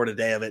DJs, a tour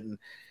today of it. And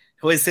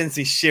it always sends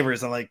me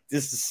shivers. I'm like,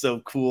 this is so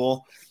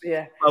cool.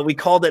 Yeah. We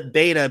called it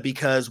beta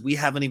because we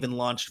haven't even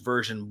launched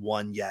version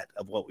 1 yet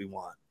of what we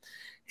want.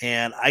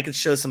 And I could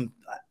show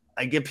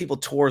I give people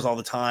tours all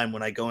the time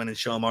when I go in and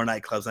show them our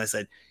nightclubs. And I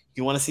said,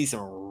 you want to see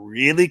some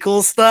really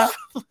cool stuff?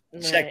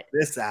 Right. Check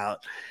this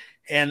out.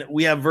 And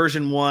we have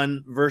version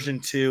 1, version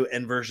 2,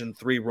 and version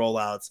 3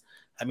 rollouts.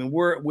 I mean,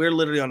 we're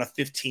literally on a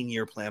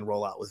 15-year plan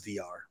rollout with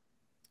VR.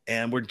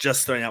 And we're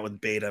just starting out with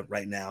beta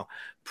right now.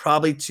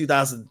 Probably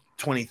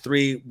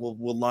 2023,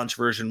 we'll launch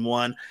version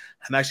 1.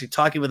 I'm actually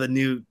talking with a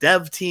new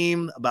dev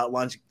team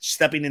about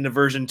stepping into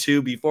version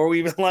 2 before we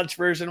even launch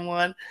version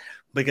 1,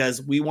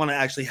 because we want to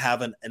actually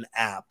have an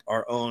app,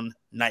 our own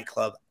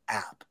nightclub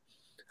app.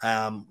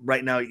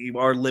 Right now, you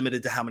are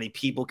limited to how many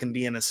people can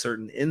be in a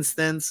certain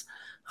instance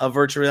of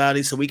virtual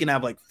reality. So we can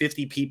have like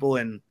 50 people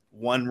in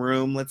one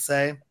room, let's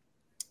say.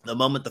 The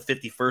moment the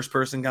 51st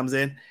person comes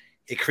in,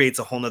 it creates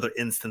a whole nother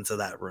instance of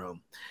that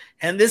room.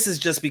 And this is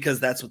just because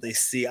that's what they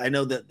see. I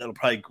know that that'll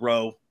probably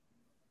grow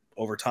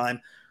over time.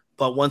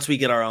 But once we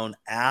get our own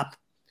app,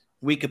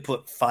 we could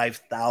put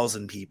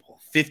 5,000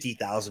 people,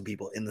 50,000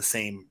 people in the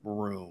same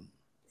room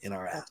in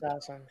our app.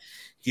 That's awesome.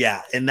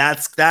 Yeah, and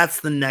that's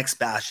the next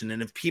bastion.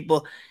 And if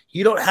people,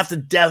 you don't have to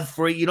dev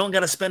for it. You don't got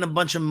to spend a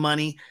bunch of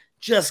money.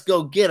 Just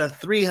go get a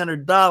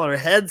 $300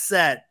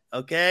 headset,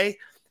 okay?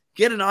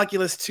 Get an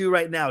Oculus 2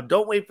 right now.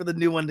 Don't wait for the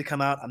new one to come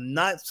out. I'm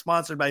not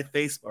sponsored by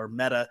Facebook or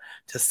Meta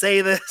to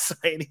say this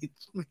by any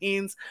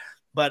means,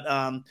 but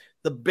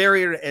the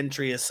barrier to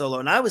entry is so low.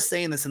 And I was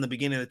saying this in the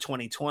beginning of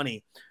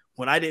 2020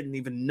 when I didn't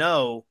even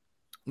know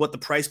what the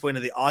price point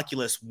of the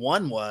Oculus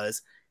 1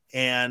 was.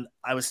 And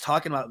I was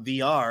talking about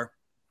VR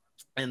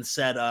and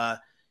said,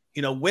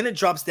 when it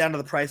drops down to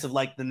the price of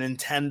like the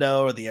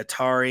Nintendo or the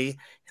Atari,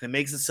 and it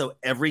makes it so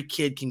every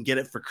kid can get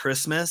it for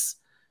Christmas,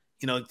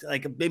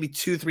 like maybe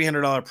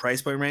 $200-$300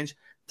 price point range,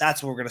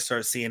 that's where we're going to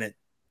start seeing it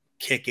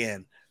kick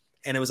in.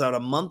 And it was about a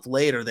month and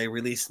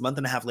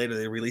a half later,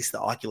 they released the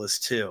Oculus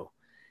 2.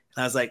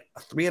 And I was like, a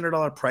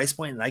 $300 price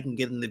point and I can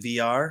get into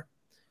VR.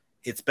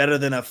 It's better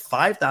than a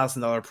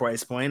 $5,000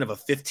 price point of a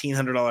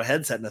 $1,500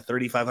 headset and a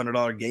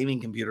 $3,500 gaming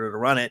computer to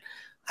run it.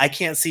 I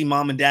can't see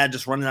mom and dad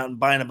just running out and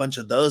buying a bunch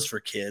of those for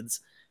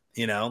kids,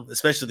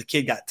 especially if the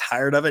kid got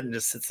tired of it and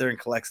just sits there and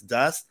collects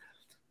dust.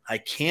 I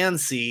can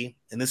see,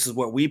 and this is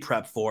what we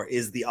prep for,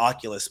 is the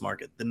Oculus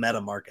market, the Meta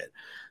market.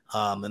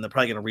 And they're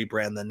probably going to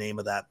rebrand the name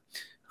of that.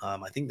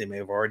 I think they may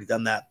have already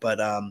done that, but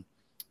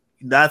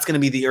that's going to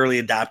be the early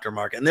adapter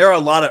market. And there are a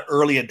lot of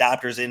early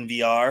adapters in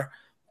VR,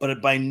 but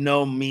it by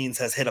no means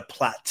has hit a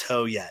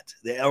plateau yet,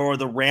 or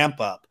the ramp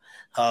up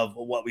of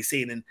what we've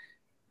seen. And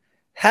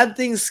had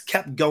things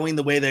kept going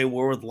the way they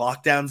were with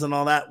lockdowns and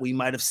all that, we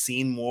might have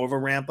seen more of a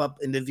ramp up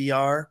into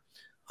VR.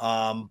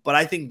 But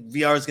I think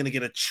VR is going to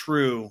get a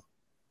true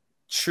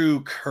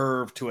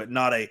curve to it,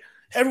 not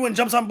everyone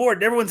jumps on board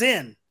and everyone's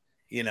in,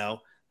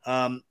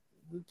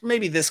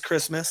 maybe this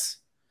Christmas,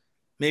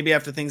 maybe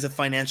after things have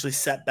financially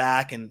set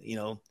back and,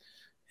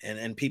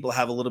 and people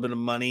have a little bit of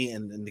money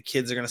and the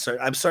kids are going to start.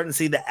 I'm starting to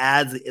see the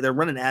ads. They're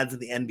running ads at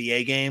the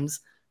NBA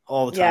games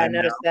all the time. Yeah, I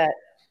noticed that.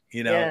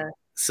 Yeah.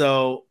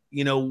 So,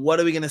 what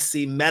are we going to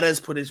see? Meta's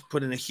put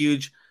in a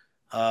huge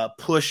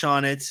push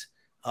on it.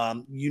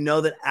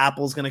 That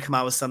Apple's going to come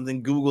out with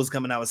something. Google's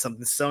coming out with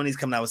something. Sony's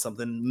coming out with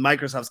something.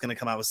 Microsoft's going to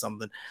come out with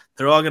something.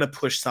 They're all going to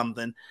push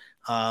something.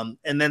 And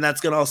then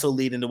that's going to also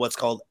lead into what's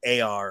called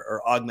AR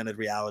or augmented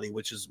reality,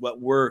 which is what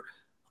we're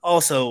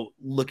also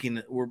looking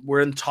at.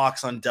 We're in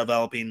talks on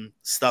developing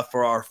stuff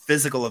for our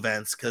physical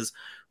events because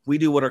we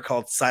do what are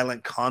called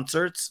silent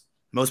concerts.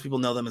 Most people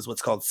know them as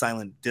what's called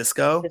silent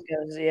disco.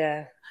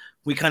 Yeah.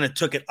 We kind of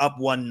took it up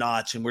one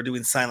notch and we're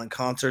doing silent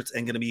concerts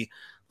and going to be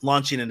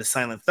launching into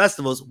silent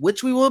festivals,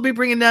 which we will be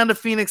bringing down to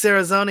Phoenix,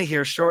 Arizona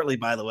here shortly,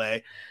 by the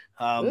way.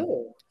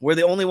 We're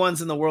the only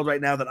ones in the world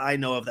right now that I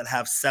know of that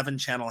have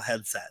 7-channel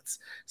headsets.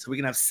 So we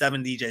can have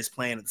 7 DJs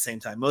playing at the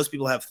same time. Most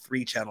people have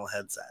 3-channel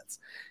headsets.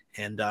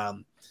 And I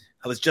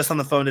was just on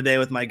the phone today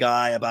with my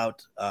guy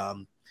about,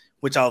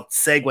 which I'll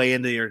segue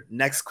into your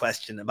next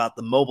question about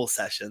the mobile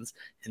sessions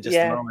in just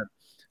a moment,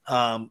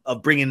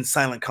 of bringing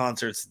silent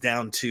concerts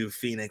down to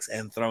Phoenix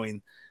and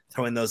throwing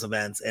those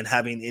events and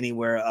having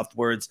anywhere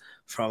upwards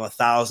from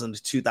 1,000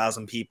 to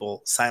 2,000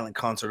 people, silent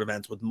concert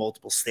events with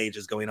multiple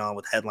stages going on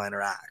with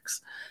headliner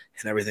acts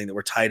and everything that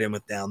we're tied in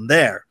with down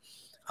there.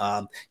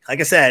 Like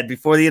I said,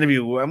 before the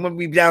interview, I'm going to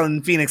be down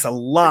in Phoenix a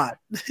lot.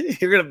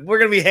 We're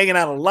going to be hanging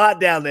out a lot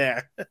down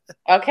there.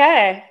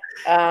 Okay.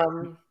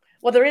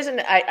 Well, the reason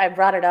I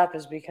brought it up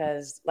is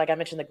because, like I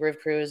mentioned, the Groove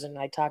Cruise, and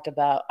I've talked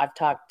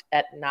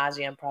ad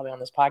nauseum probably on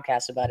this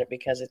podcast about it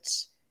because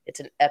it's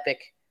an epic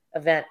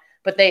event.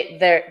 But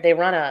they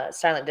run a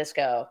silent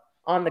disco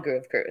on the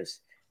Groove Cruise.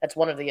 That's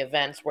one of the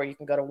events where you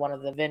can go to one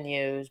of the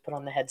venues, put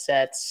on the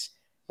headsets.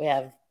 We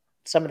have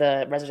some of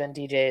the resident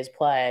DJs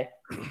play.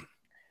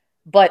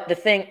 But the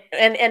thing,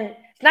 and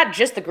it's not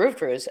just the Groove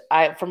Cruise.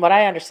 From what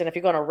I understand, if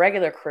you go on a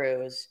regular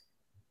cruise,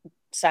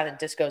 silent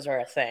discos are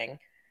a thing.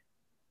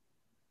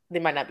 They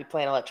might not be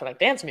playing electronic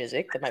dance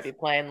music. They might be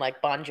playing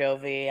like Bon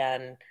Jovi,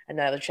 and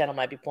another channel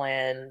might be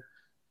playing,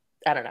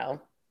 I don't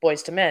know,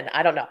 Boys to Men.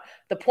 I don't know.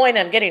 The point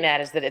I'm getting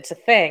at is that it's a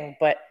thing,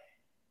 but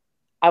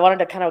I wanted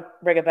to kind of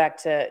bring it back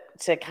to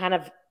kind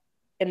of,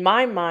 in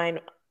my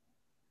mind,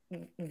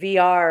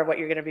 VR, what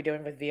you're going to be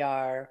doing with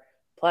VR,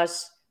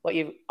 plus what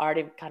you've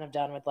already kind of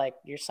done with like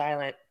your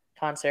silent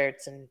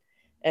concerts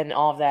and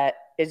all of that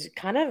is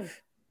kind of,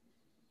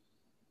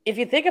 if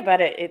you think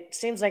about it, it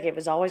seems like it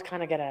was always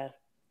kind of going to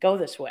go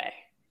this way.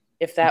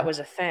 If that was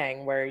a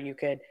thing where you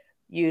could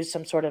use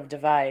some sort of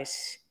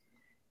device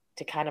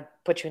to kind of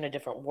put you in a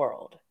different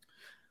world.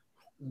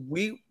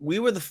 We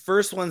were the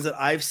first ones that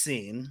I've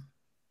seen.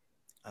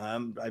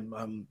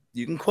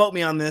 You can quote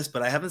me on this,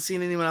 but I haven't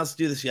seen anyone else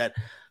do this yet.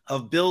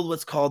 Of build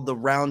what's called the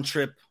round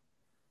trip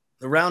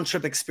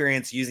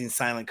experience using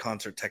silent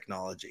concert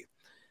technology.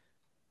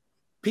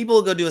 People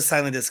will go do a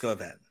silent disco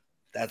event.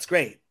 That's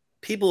great.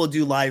 People will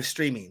do live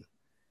streaming.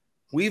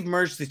 We've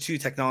merged the two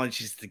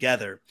technologies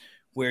together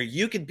where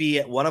you could be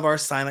at one of our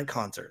silent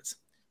concerts.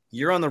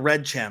 You're on the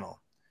red channel.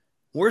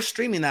 We're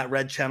streaming that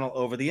red channel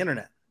over the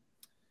internet.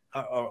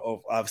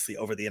 Obviously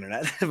over the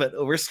internet, but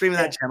we're streaming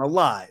that channel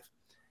live.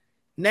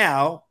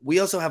 Now, we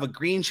also have a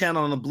green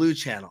channel and a blue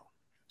channel.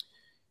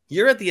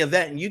 You're at the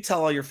event and you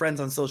tell all your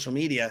friends on social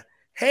media,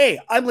 hey,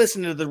 I'm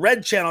listening to the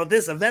red channel at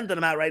this event that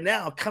I'm at right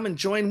now. Come and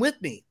join with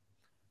me.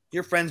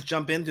 Your friends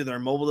jump into their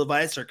mobile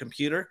device or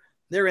computer.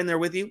 They're in there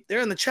with you.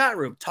 They're in the chat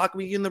room, talking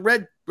with you in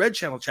the red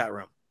channel chat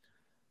room.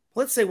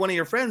 Let's say one of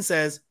your friends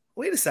says,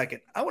 wait a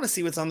second, I want to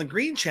see what's on the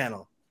green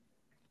channel.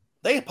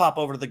 They pop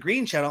over to the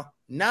green channel.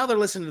 Now they're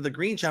listening to the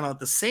green channel at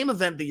the same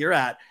event that you're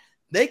at.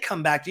 They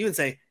come back to you and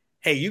say,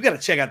 hey, you got to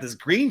check out this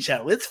green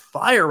channel. It's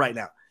fire right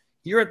now.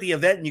 You're at the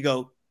event and you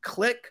go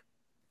click,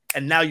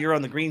 and now you're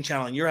on the green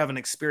channel and you're having an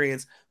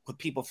experience with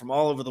people from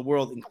all over the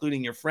world,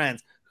 including your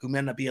friends who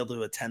may not be able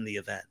to attend the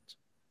event.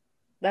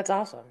 That's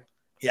awesome.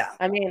 Yeah.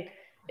 I mean,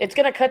 it's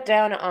going to cut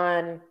down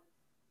on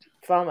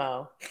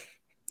FOMO,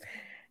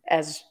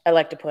 as I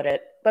like to put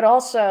it. But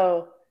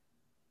also,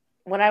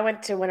 when I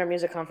went to Winter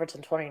Music Conference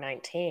in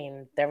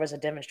 2019, there was a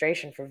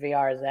demonstration for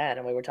VR then,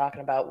 and we were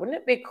talking about, wouldn't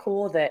it be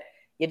cool that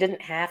you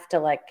didn't have to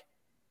like,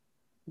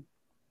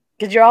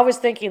 because you're always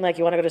thinking like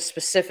you want to go to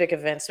specific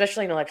events,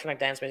 especially in electronic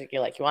dance music.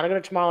 You're like, you want to go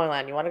to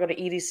Tomorrowland, you want to go to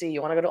EDC,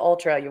 you want to go to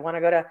Ultra, you want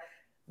to go to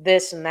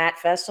this and that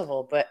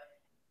festival, but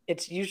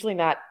it's usually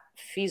not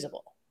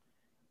feasible.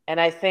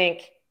 And I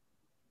think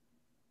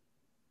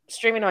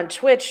streaming on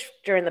Twitch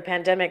during the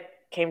pandemic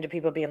came to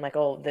people being like,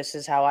 oh, this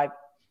is how I,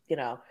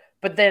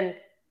 but then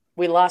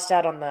we lost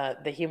out on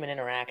the human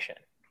interaction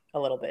a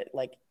little bit.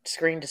 Like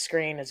screen to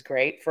screen is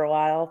great for a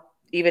while.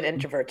 Even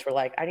introverts were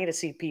like, I need to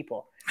see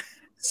people.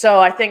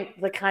 So I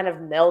think the kind of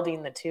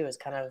melding the two is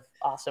kind of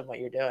awesome what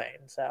you're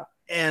doing. So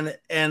and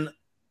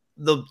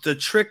the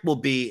trick will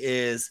be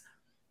is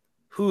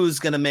who's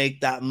going to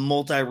make that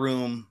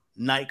multi-room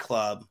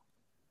nightclub.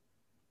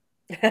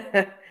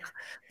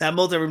 That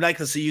multi-room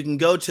nightclub, so you can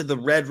go to the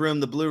red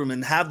room, the blue room,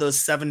 and have those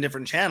 7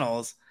 different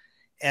channels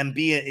and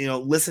be,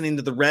 listening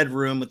to the red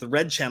room with the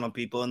red channel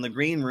people and the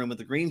green room with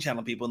the green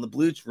channel people and the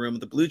blue room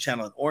with the blue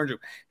channel and orange room,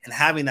 and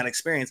having that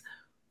experience.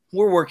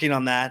 We're working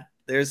on that.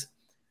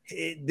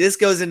 This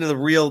goes into the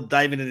real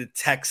diving into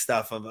tech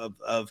stuff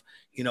of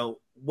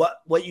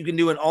what you can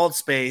do in alt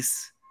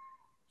space.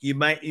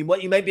 What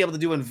you might be able to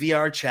do in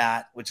VR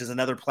chat, which is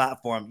another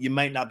platform, you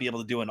might not be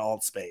able to do in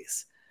alt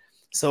space.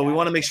 So we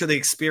want to make sure the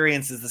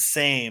experience is the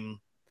same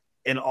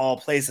in all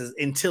places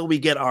until we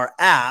get our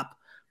app.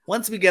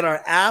 Once we get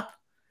our app,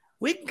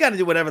 we can kind of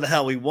do whatever the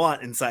hell we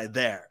want inside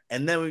there.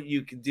 And then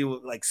you can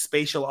do like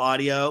spatial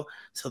audio.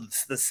 So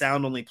the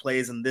sound only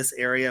plays in this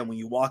area. And when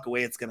you walk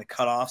away, it's going to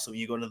cut off. So when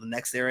you go to the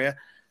next area,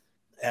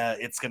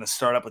 it's going to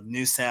start up with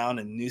new sound.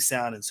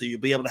 And so you'll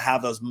be able to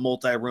have those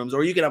multi-rooms,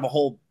 or you could have a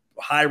whole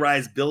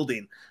high-rise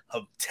building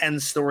of 10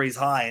 stories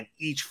high, and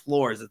each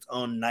floor is its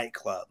own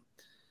nightclub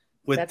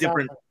with That's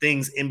different awesome.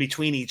 Things in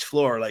between each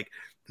floor, like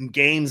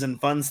games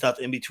and fun stuff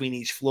in between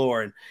each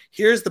floor. And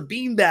here's the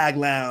beanbag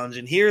lounge,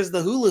 and here's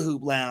the hula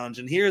hoop lounge,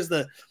 and here's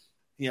the,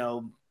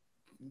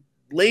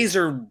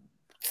 laser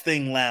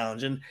thing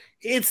lounge. And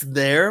it's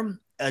there.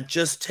 It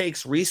just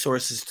takes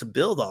resources to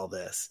build all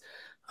this.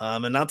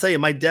 And I'll tell you,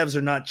 my devs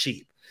are not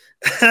cheap.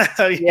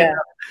 Yeah.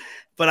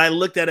 But I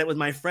looked at it with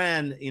my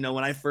friend,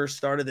 when I first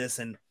started this,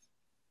 and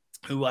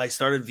who I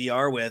started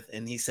VR with,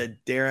 and he said,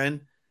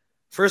 Darran,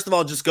 first of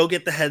all, just go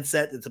get the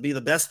headset. It'll be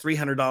the best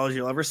 $300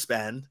 you'll ever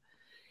spend.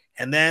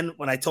 And then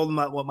when I told him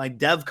what my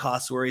dev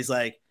costs were, he's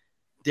like,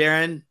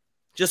 Darran,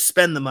 just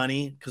spend the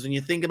money. Because when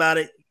you think about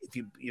it, if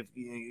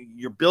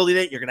you're building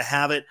it, you're going to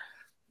have it.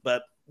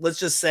 But let's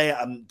just say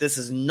this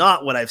is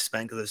not what I've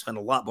spent, because I've spent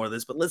a lot more of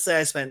this. But let's say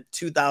I spent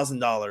 $2,000,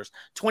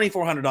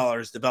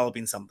 $2,400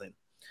 developing something.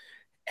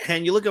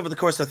 And you look over the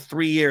course of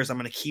 3 years, I'm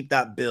going to keep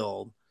that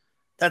build.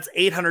 That's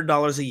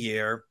 $800 a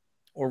year,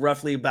 or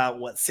roughly about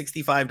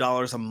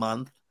 $65 a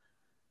month.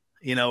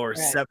 or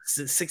Right.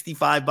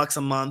 $65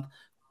 a month,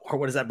 or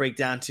what does that break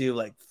down to?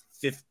 Like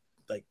 50,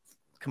 like,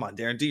 come on,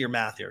 Darren, do your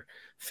math here.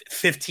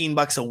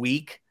 $15 a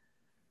week.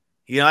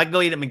 I can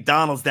go eat at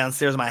McDonald's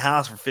downstairs in my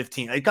house for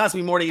 15. It costs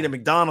me more to eat at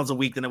McDonald's a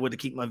week than it would to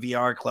keep my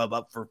VR club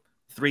up for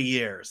 3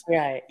 years.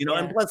 Right. And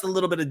Yeah. plus a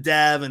little bit of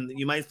dev, and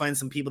you might find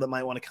some people that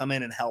might want to come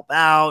in and help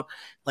out.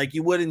 Like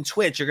you would in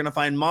Twitch, you're going to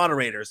find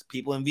moderators,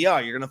 people in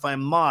VR. You're going to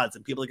find mods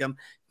and people that come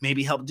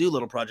maybe help do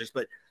little projects.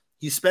 But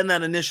you spend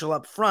that initial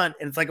up front,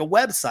 and it's like a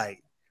website.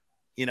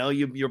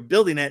 You're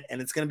building it,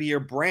 and it's going to be your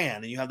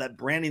brand, and you have that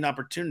branding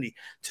opportunity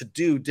to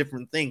do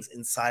different things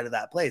inside of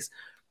that place.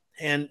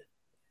 And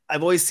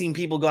I've always seen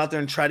people go out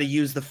there and try to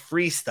use the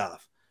free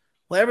stuff.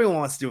 Well, everyone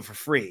wants to do it for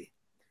free.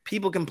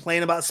 People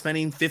complain about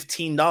spending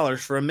 $15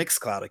 for a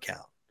Mixcloud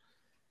account.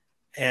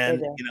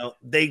 And,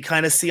 they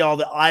kind of see all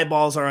the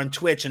eyeballs are on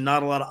Twitch and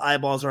not a lot of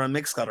eyeballs are on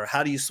Mixcloud. Or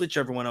how do you switch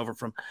everyone over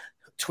from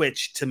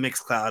Twitch to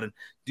Mixcloud and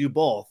do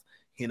both?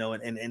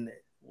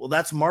 Well,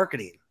 that's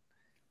marketing,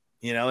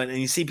 and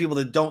you see people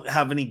that don't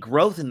have any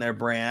growth in their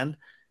brand.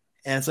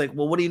 And it's like,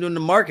 well, what are you doing to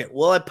market?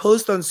 Well, I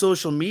post on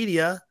social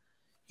media.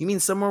 You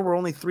mean somewhere where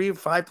only 3 or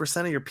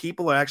 5% of your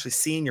people are actually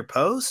seeing your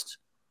post?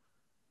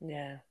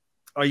 Yeah.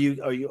 Are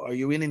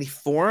you in any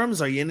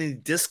forums? Are you in any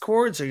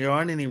Discords? Are you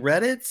on any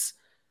Reddits?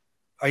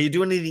 Are you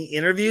doing any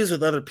interviews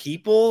with other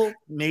people?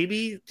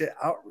 Maybe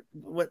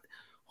what?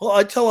 Well,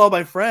 I tell all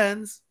my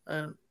friends.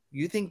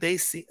 You think they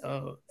see?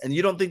 And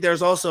you don't think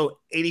there's also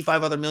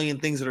 85 other million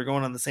things that are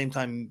going on at the same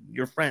time?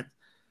 Your friend.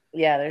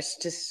 Yeah, there's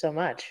just so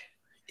much.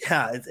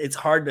 Yeah, it's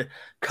hard to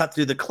cut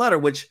through the clutter,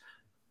 which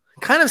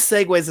kind of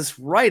segues us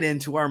right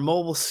into our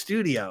mobile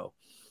studio.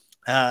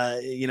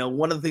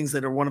 One of the things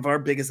that are one of our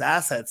biggest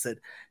assets that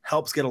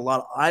helps get a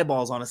lot of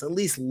eyeballs on us, at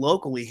least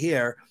locally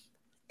here.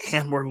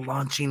 And we're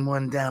launching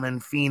one down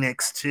in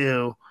Phoenix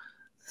too.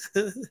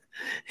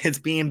 It's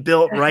being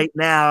built right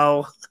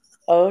now.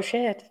 Oh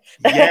shit.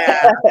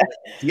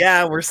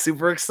 Yeah, we're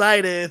super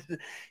excited.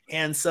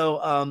 And so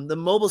the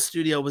mobile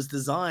studio was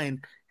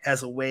designed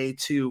as a way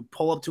to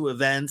pull up to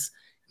events,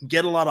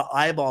 get a lot of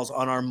eyeballs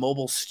on our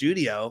mobile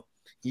studio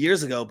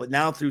years ago, but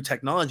now through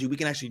technology, we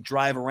can actually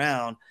drive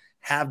around,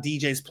 have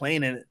DJs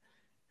playing in it.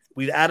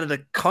 We've added a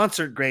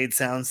concert grade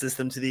sound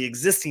system to the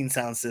existing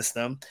sound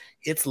system.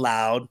 It's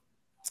loud,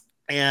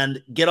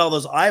 and get all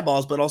those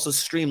eyeballs, but also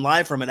stream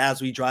live from it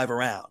as we drive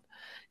around,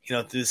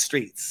 through the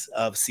streets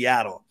of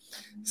Seattle.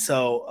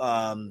 So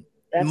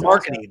That's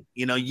marketing,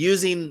 awesome.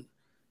 using,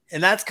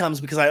 and that comes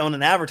because I own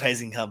an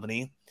advertising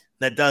company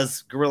that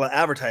does guerrilla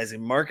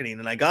advertising marketing.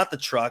 And I got the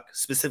truck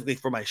specifically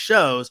for my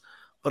shows,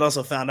 but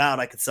also found out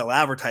I could sell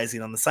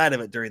advertising on the side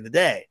of it during the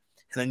day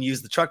and then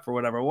use the truck for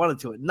whatever I wanted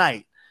to at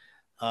night.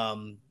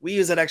 We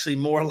use it actually a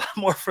lot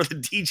more for the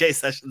DJ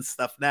session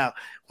stuff now,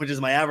 which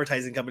is my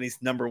advertising company's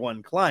number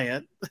one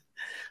client.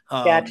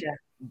 Gotcha.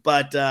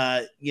 But,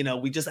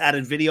 we just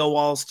added video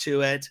walls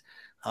to it.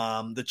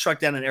 The truck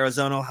down in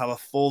Arizona will have a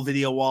full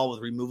video wall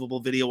with removable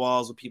video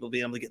walls with people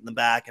being able to get in the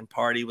back and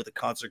party with a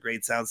concert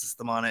grade sound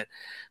system on it.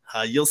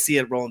 You'll see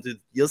it rolling through.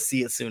 You'll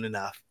see it soon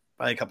enough.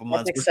 Probably a couple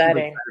months. That's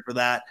exciting. For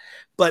that.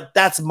 But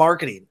that's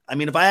marketing. I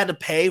mean, if I had to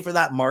pay for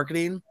that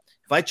marketing,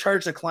 if I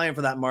charged a client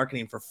for that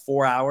marketing for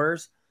 4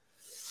 hours,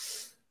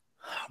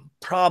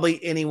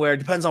 probably anywhere,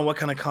 depends on what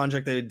kind of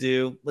contract they would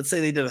do. Let's say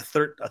they did a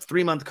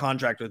 3-month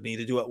contract with me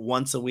to do it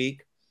once a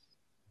week.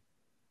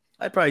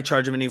 I'd probably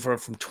charge them anywhere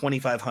from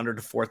 $2,500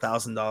 to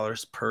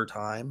 $4,000 per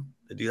time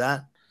to do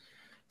that.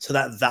 So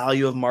that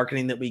value of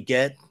marketing that we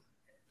get,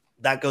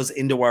 that goes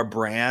into our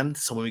brand.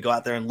 So when we go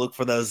out there and look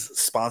for those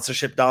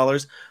sponsorship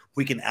dollars,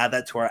 we can add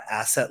that to our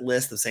asset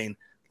list of saying,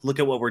 look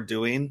at what we're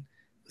doing.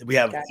 We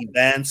have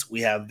events,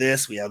 we have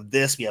this, we have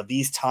this, we have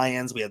these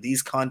tie-ins, we have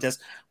these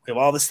contests, we have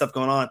all this stuff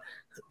going on.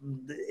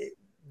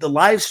 The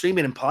live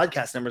streaming and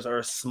podcast numbers are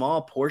a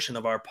small portion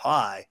of our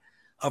pie,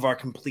 of our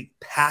complete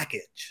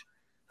package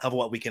of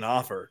what we can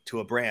offer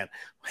to a brand.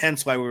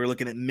 Hence why we were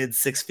looking at mid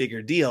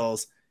 6-figure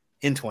deals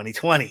in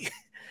 2020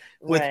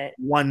 with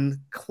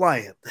one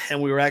client.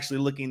 And we were actually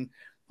looking,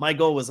 my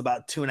goal was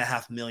about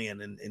 2.5 million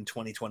in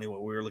 2020,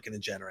 what we were looking to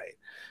generate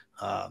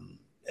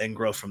and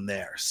grow from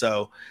there.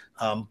 So,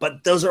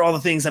 but those are all the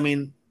things. I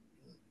mean,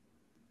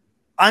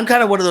 I'm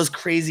kind of one of those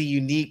crazy,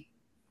 unique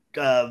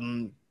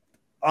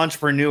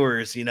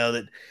entrepreneurs,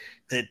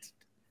 that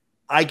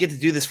I get to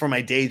do this for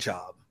my day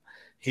job.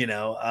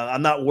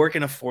 I'm not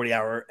working a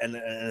 40-hour and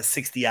a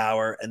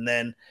 60-hour and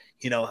then,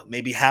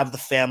 maybe have the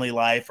family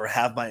life or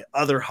have my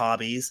other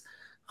hobbies,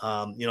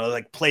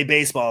 like play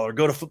baseball or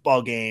go to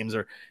football games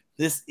or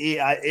this.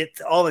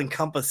 It's all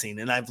encompassing.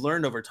 And I've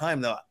learned over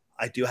time, though,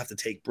 I do have to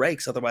take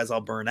breaks. Otherwise,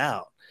 I'll burn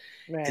out.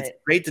 Right. It's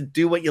great to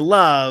do what you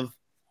love,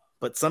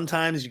 but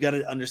sometimes you got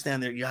to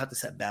understand that you have to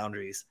set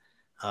boundaries.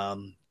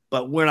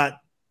 But we're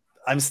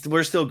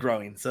still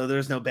growing. So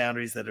there's no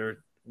boundaries that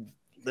are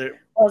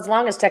there. Well, as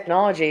long as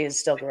technology is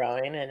still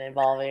growing and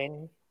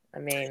evolving, I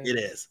mean, it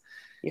is.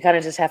 You kind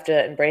of just have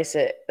to embrace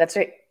it. That's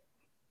it.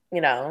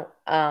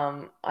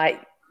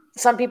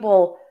 Some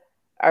people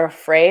are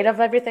afraid of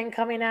everything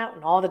coming out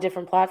and all the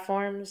different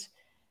platforms.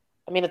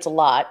 I mean, it's a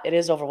lot. It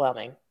is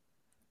overwhelming, Yeah.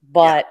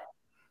 but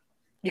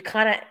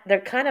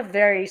they're kind of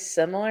very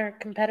similar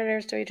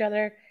competitors to each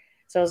other.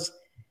 So,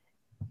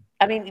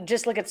 I mean,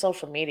 just look at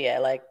social media,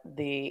 like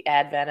the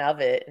advent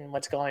of it and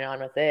what's going on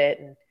with it,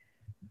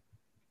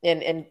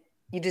 and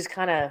you just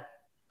kind of,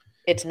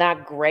 it's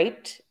not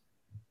great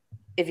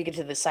if you get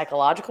to the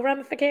psychological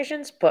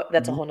ramifications, but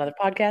that's a Mhm. whole nother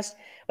podcast.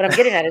 What I'm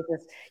getting at is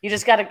this, you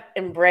just got to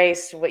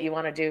embrace what you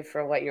want to do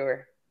for what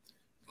your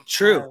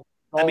True.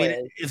 I goal mean,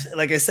 is. if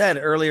like I said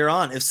earlier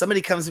on, if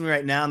somebody comes to me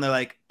right now and they're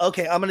like,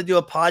 "Okay, I'm going to do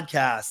a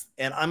podcast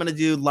and I'm going to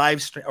do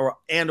live stream or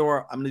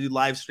I'm going to do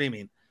live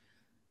streaming,"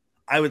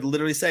 I would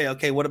literally say,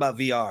 "Okay, what about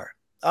VR?"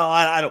 Oh,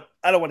 I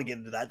don't want to get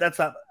into that. That's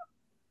not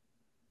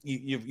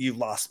you've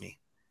lost me.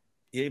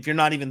 If you're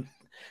not even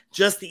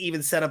just to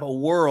even set up a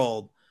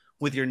world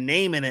with your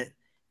name in it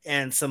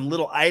and some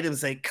little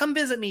items say, "Come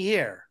visit me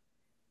here,"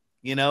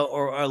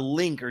 or a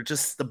link or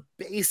just the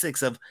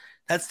basics of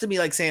that's to me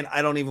like saying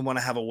I don't even want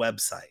to have a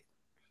website.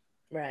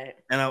 Right.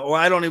 Or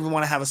I don't even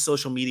want to have a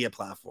social media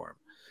platform.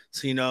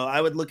 So,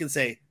 I would look and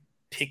say,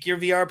 pick your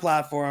VR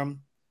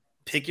platform,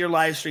 pick your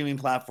live streaming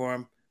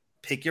platform,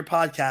 pick your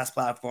podcast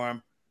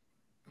platform,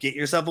 get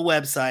yourself a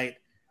website,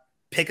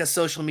 pick a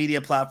social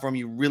media platform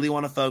you really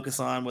want to focus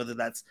on, whether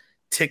that's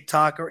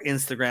TikTok or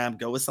Instagram.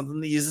 Go with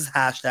something that uses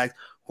hashtags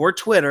or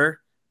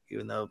Twitter,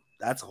 even though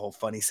that's a whole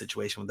funny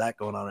situation with that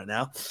going on right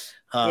now.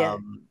 Yeah.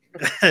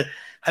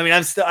 I mean,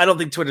 I don't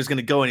think Twitter's going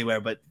to go anywhere,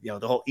 but the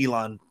whole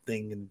Elon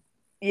thing and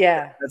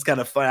Yeah. that's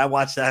kind of fun. I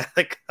watched that.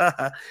 Like,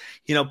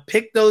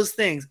 pick those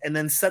things and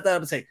then set that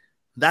up and say,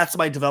 that's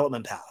my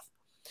development path.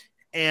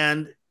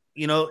 And,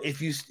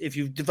 if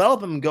you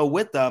develop them and go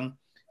with them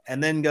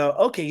and then go,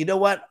 okay, you know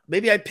what?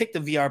 Maybe I picked a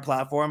VR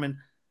platform and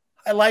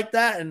I like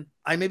that. And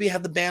I maybe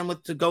have the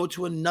bandwidth to go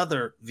to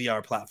another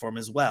VR platform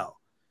as well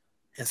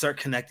and start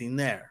connecting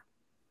there,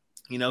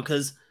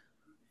 because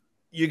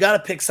you got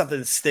to pick something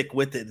to stick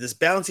with it. This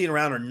bouncing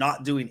around or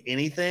not doing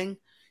anything,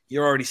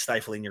 you're already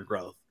stifling your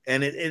growth.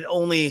 And it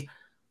only,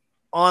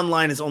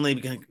 online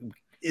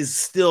is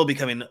still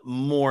becoming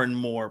more and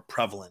more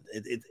prevalent.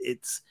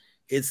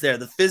 It's there.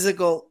 The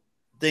physical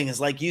thing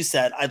is like you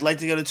said, I'd like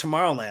to go to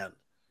Tomorrowland,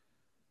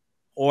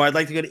 or I'd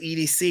like to go to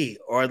EDC,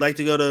 or I'd like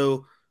to go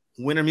to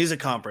Winter Music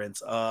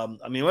Conference. I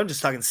mean, I'm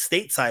just talking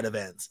stateside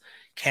events.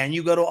 Can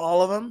you go to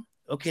all of them?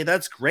 Okay,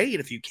 that's great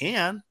if you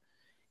can.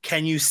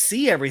 Can you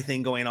see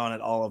everything going on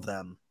at all of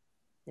them?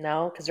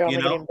 No, because they're You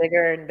only know, getting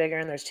bigger and bigger,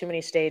 and there's too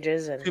many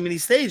stages. And too many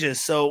stages.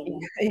 So,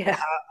 yeah,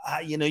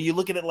 you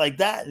look at it like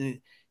that,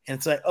 and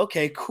it's like,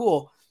 okay,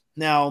 cool.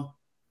 Now,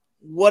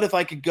 what if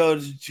I could go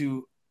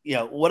to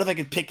what if I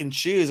could pick and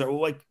choose, or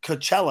like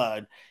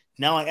Coachella?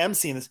 Now I am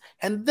seeing this,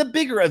 and the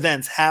bigger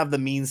events have the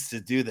means to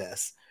do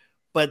this,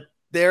 but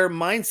their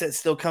mindset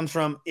still comes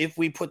from, if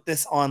we put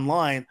this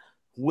online,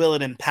 will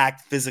it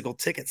impact physical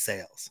ticket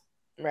sales?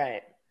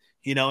 right.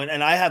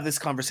 And I have this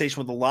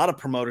conversation with a lot of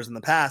promoters in the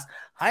past.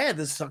 I had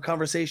this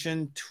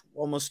conversation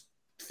almost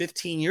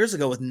 15 years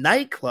ago with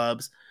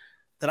nightclubs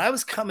that I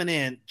was coming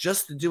in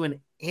just to do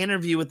an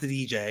interview with the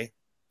DJ,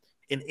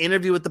 an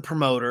interview with the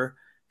promoter,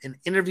 an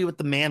interview with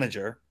the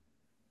manager,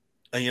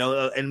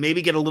 and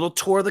maybe get a little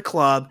tour of the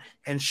club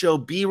and show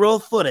B-roll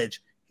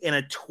footage in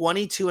a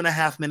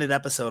 22.5-minute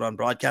episode on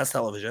broadcast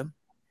television.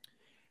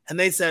 And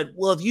they said,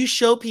 well, if you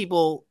show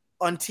people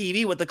on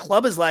TV what the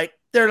club is like,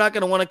 they're not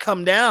going to want to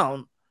come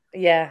down.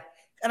 Yeah.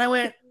 And I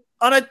went,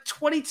 on a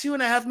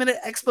 22.5-minute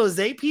expose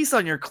piece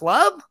on your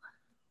club?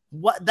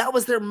 What? That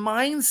was their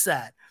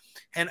mindset.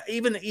 And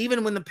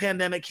even when the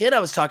pandemic hit, I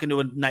was talking to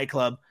a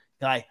nightclub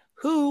guy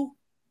who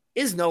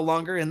is no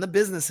longer in the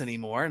business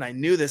anymore. And I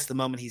knew this the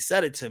moment he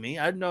said it to me.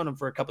 I'd known him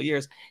for a couple of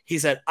years. He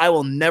said, I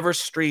will never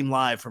stream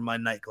live from my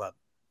nightclub.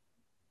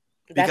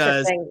 That's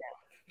a thing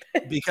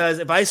Because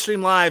if I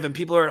stream live and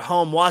people are at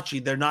home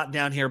watching, they're not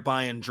down here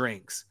buying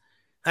drinks.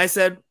 I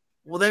said,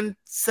 well, then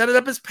set it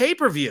up as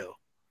pay-per-view.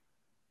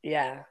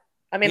 Yeah.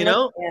 I mean,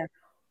 look, yeah.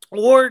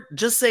 Or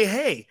just say,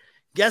 hey,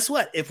 guess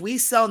what? If we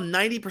sell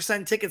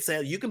 90% ticket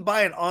sale, you can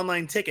buy an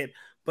online ticket,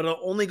 but it'll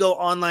only go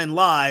online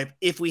live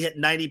if we hit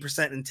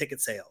 90% in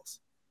ticket sales.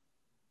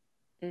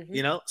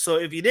 Mm-hmm. So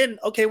if you didn't,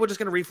 okay, we're just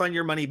going to refund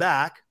your money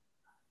back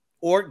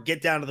or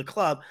get down to the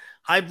club.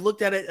 I've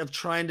looked at it of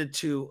trying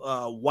to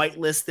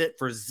whitelist it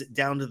for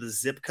down to the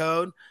zip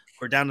code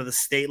or down to the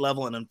state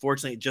level. And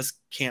unfortunately, it just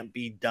can't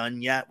be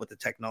done yet with the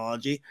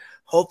technology.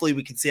 Hopefully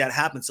we can see that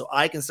happen so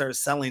I can start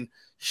selling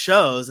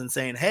shows and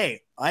saying,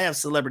 hey, I have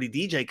celebrity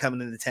DJ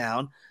coming into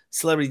town.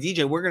 Celebrity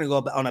DJ, we're going to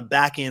go on a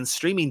back end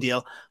streaming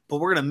deal, but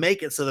we're going to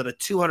make it so that a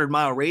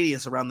 200-mile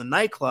radius around the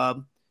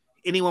nightclub,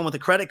 anyone with a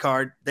credit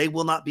card, they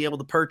will not be able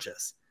to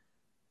purchase.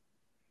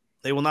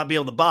 They will not be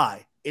able to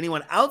buy.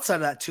 Anyone outside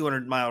of that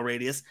 200-mile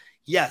radius,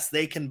 yes,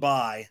 they can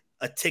buy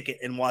a ticket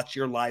and watch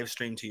your live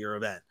stream to your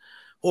event.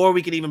 Or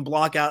we could even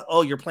block out,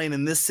 oh, you're playing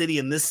in this city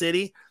and this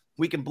city.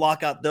 We can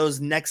block out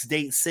those next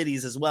date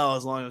cities as well,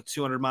 as long as a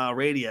 200-mile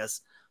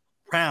radius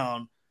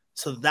round.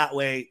 So that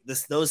way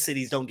those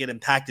cities don't get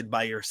impacted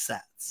by your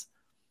sets,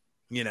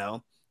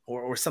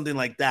 or something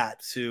like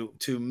that to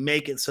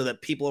make it so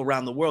that people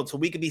around the world, so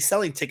we could be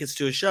selling tickets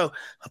to a show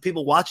of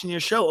people watching your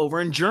show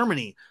over in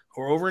Germany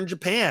or over in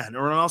Japan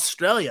or in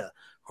Australia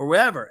or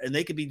wherever. And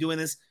they could be doing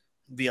this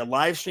via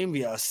live stream,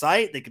 via a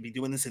site. They could be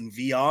doing this in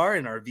VR,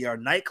 in our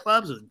VR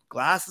nightclubs with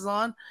glasses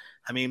on.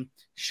 I mean,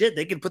 shit,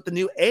 they could put the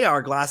new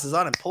AR glasses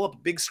on and pull up a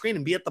big screen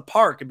and be at the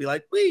park and be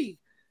like,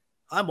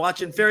 I'm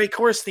watching Ferry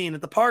Corstein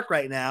at the park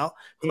right now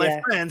with my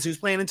friends who's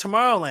playing in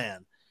Tomorrowland.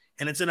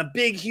 And it's in a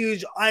big,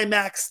 huge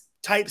IMAX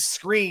type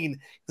screen in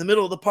the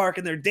middle of the park,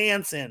 and they're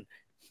dancing,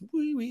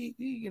 going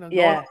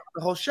the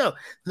whole show.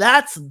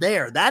 That's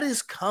there. That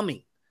is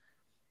coming.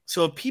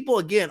 So if people,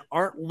 again,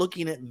 aren't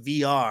looking at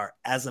VR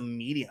as a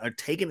medium or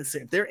taking it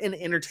seriously, if they're in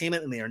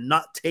entertainment and they are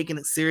not taking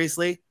it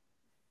seriously,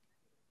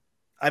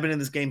 I've been in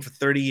this game for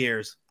 30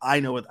 years. I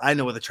know where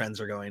the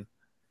trends are going.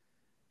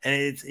 And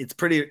it's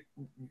pretty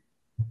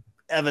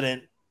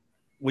evident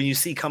when you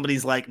see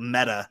companies like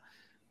Meta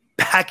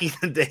backing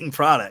the dang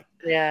product.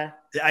 Yeah.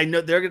 I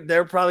know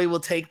they're probably will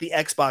take the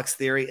Xbox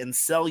theory and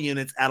sell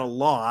units at a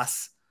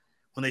loss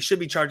when they should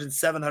be charging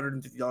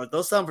 $750.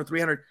 They'll sell them for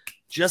 $300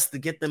 just to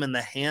get them in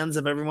the hands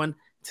of everyone,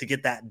 to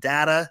get that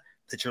data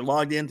that you're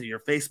logged into your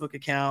Facebook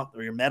account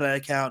or your Meta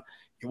account,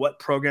 what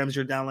programs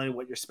you're downloading,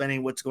 what you're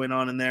spending, what's going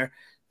on in there.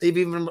 They've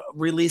even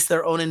released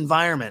their own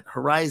environment,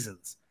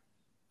 Horizons.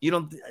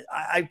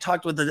 I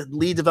talked with the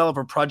lead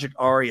developer, Project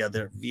Aria,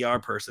 their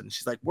VR person.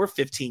 She's like, we're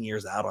 15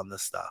 years out on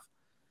this stuff.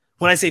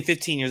 When I say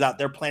 15 years out,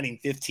 they're planning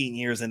 15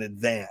 years in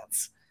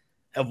advance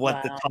of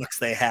what the talks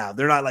they have.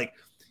 They're not like,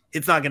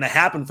 it's not going to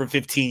happen for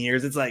 15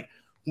 years. It's like,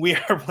 we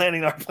are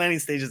planning our planning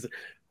stages.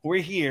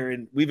 We're here,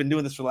 and we've been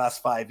doing this for the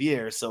last 5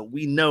 years. So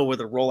we know where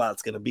the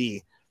rollout's going to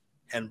be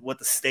and what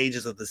the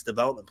stages of this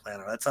development plan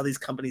are. That's how these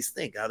companies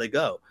think, how they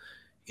go.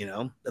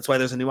 That's why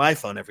there's a new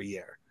iPhone every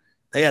year.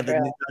 They had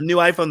the new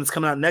iPhone that's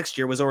coming out next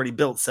year was already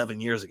built 7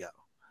 years ago.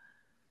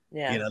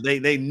 Yeah.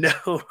 They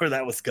know where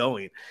that was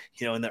going,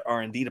 in their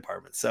R&D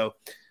department. So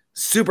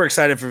super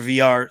excited for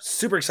VR,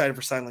 super excited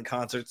for silent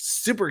concerts,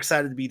 super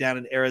excited to be down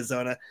in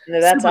Arizona.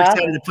 That's super awesome.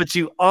 Excited to put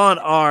you on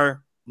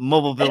our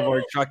mobile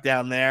billboard truck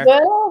down there.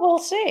 Well, we'll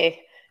see.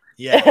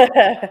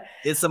 Yeah.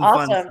 It's some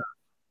fun stuff.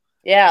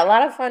 Yeah, a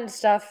lot of fun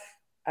stuff.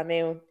 I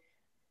mean,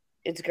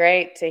 it's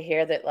great to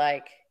hear that,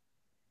 like,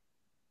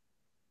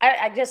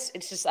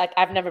 it's just like,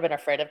 I've never been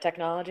afraid of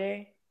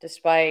technology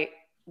despite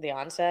the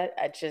onset.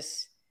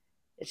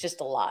 It's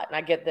just a lot. And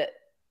I get that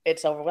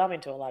it's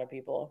overwhelming to a lot of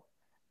people,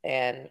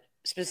 and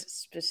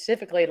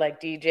specifically like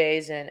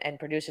DJs and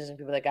producers and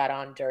people that got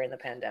on during the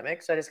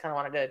pandemic. So I just kind of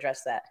wanted to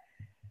address that.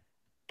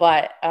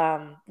 But,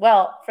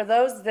 for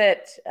those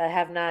that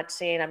have not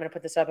seen, I'm going to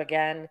put this up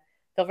again.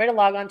 Feel free to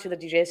log on to the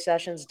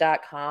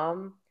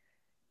djsessions.com.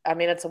 I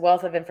mean, it's a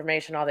wealth of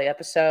information, all the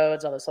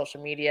episodes, all the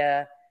social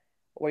media,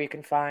 where you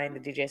can find the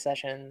DJ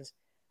sessions.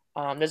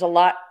 There's a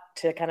lot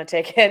to kind of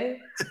take in,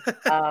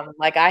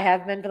 like I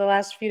have been for the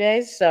last few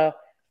days. So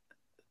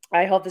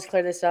I hope this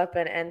cleared this up.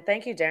 And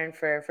thank you, Darran,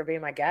 for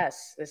being my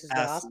guest. This has been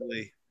awesome.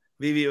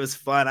 Vivi, it was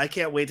fun. I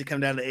can't wait to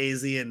come down to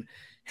AZ and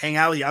hang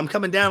out with you. I'm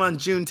coming down on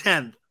June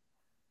 10th.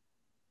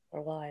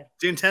 Or live.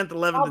 June 10th,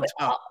 11th, and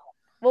 12th.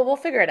 Well, we'll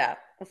figure it out.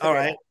 All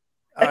right.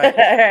 All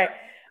right.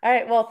 All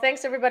right. Well,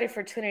 thanks everybody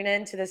for tuning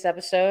in to this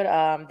episode.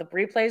 The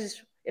replays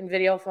in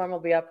video form will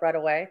be up right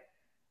away.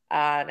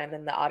 And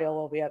then the audio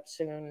will be up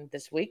soon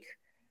this week.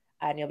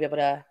 And you'll be able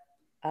to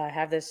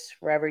have this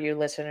wherever you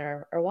listen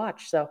or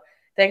watch. So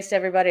thanks to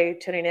everybody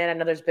tuning in. I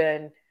know there's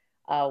been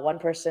one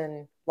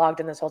person logged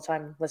in this whole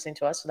time listening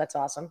to us. So that's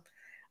awesome.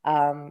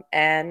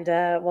 And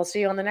we'll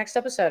see you on the next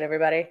episode,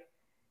 everybody.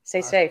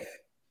 Stay safe.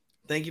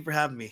 Thank you for having me.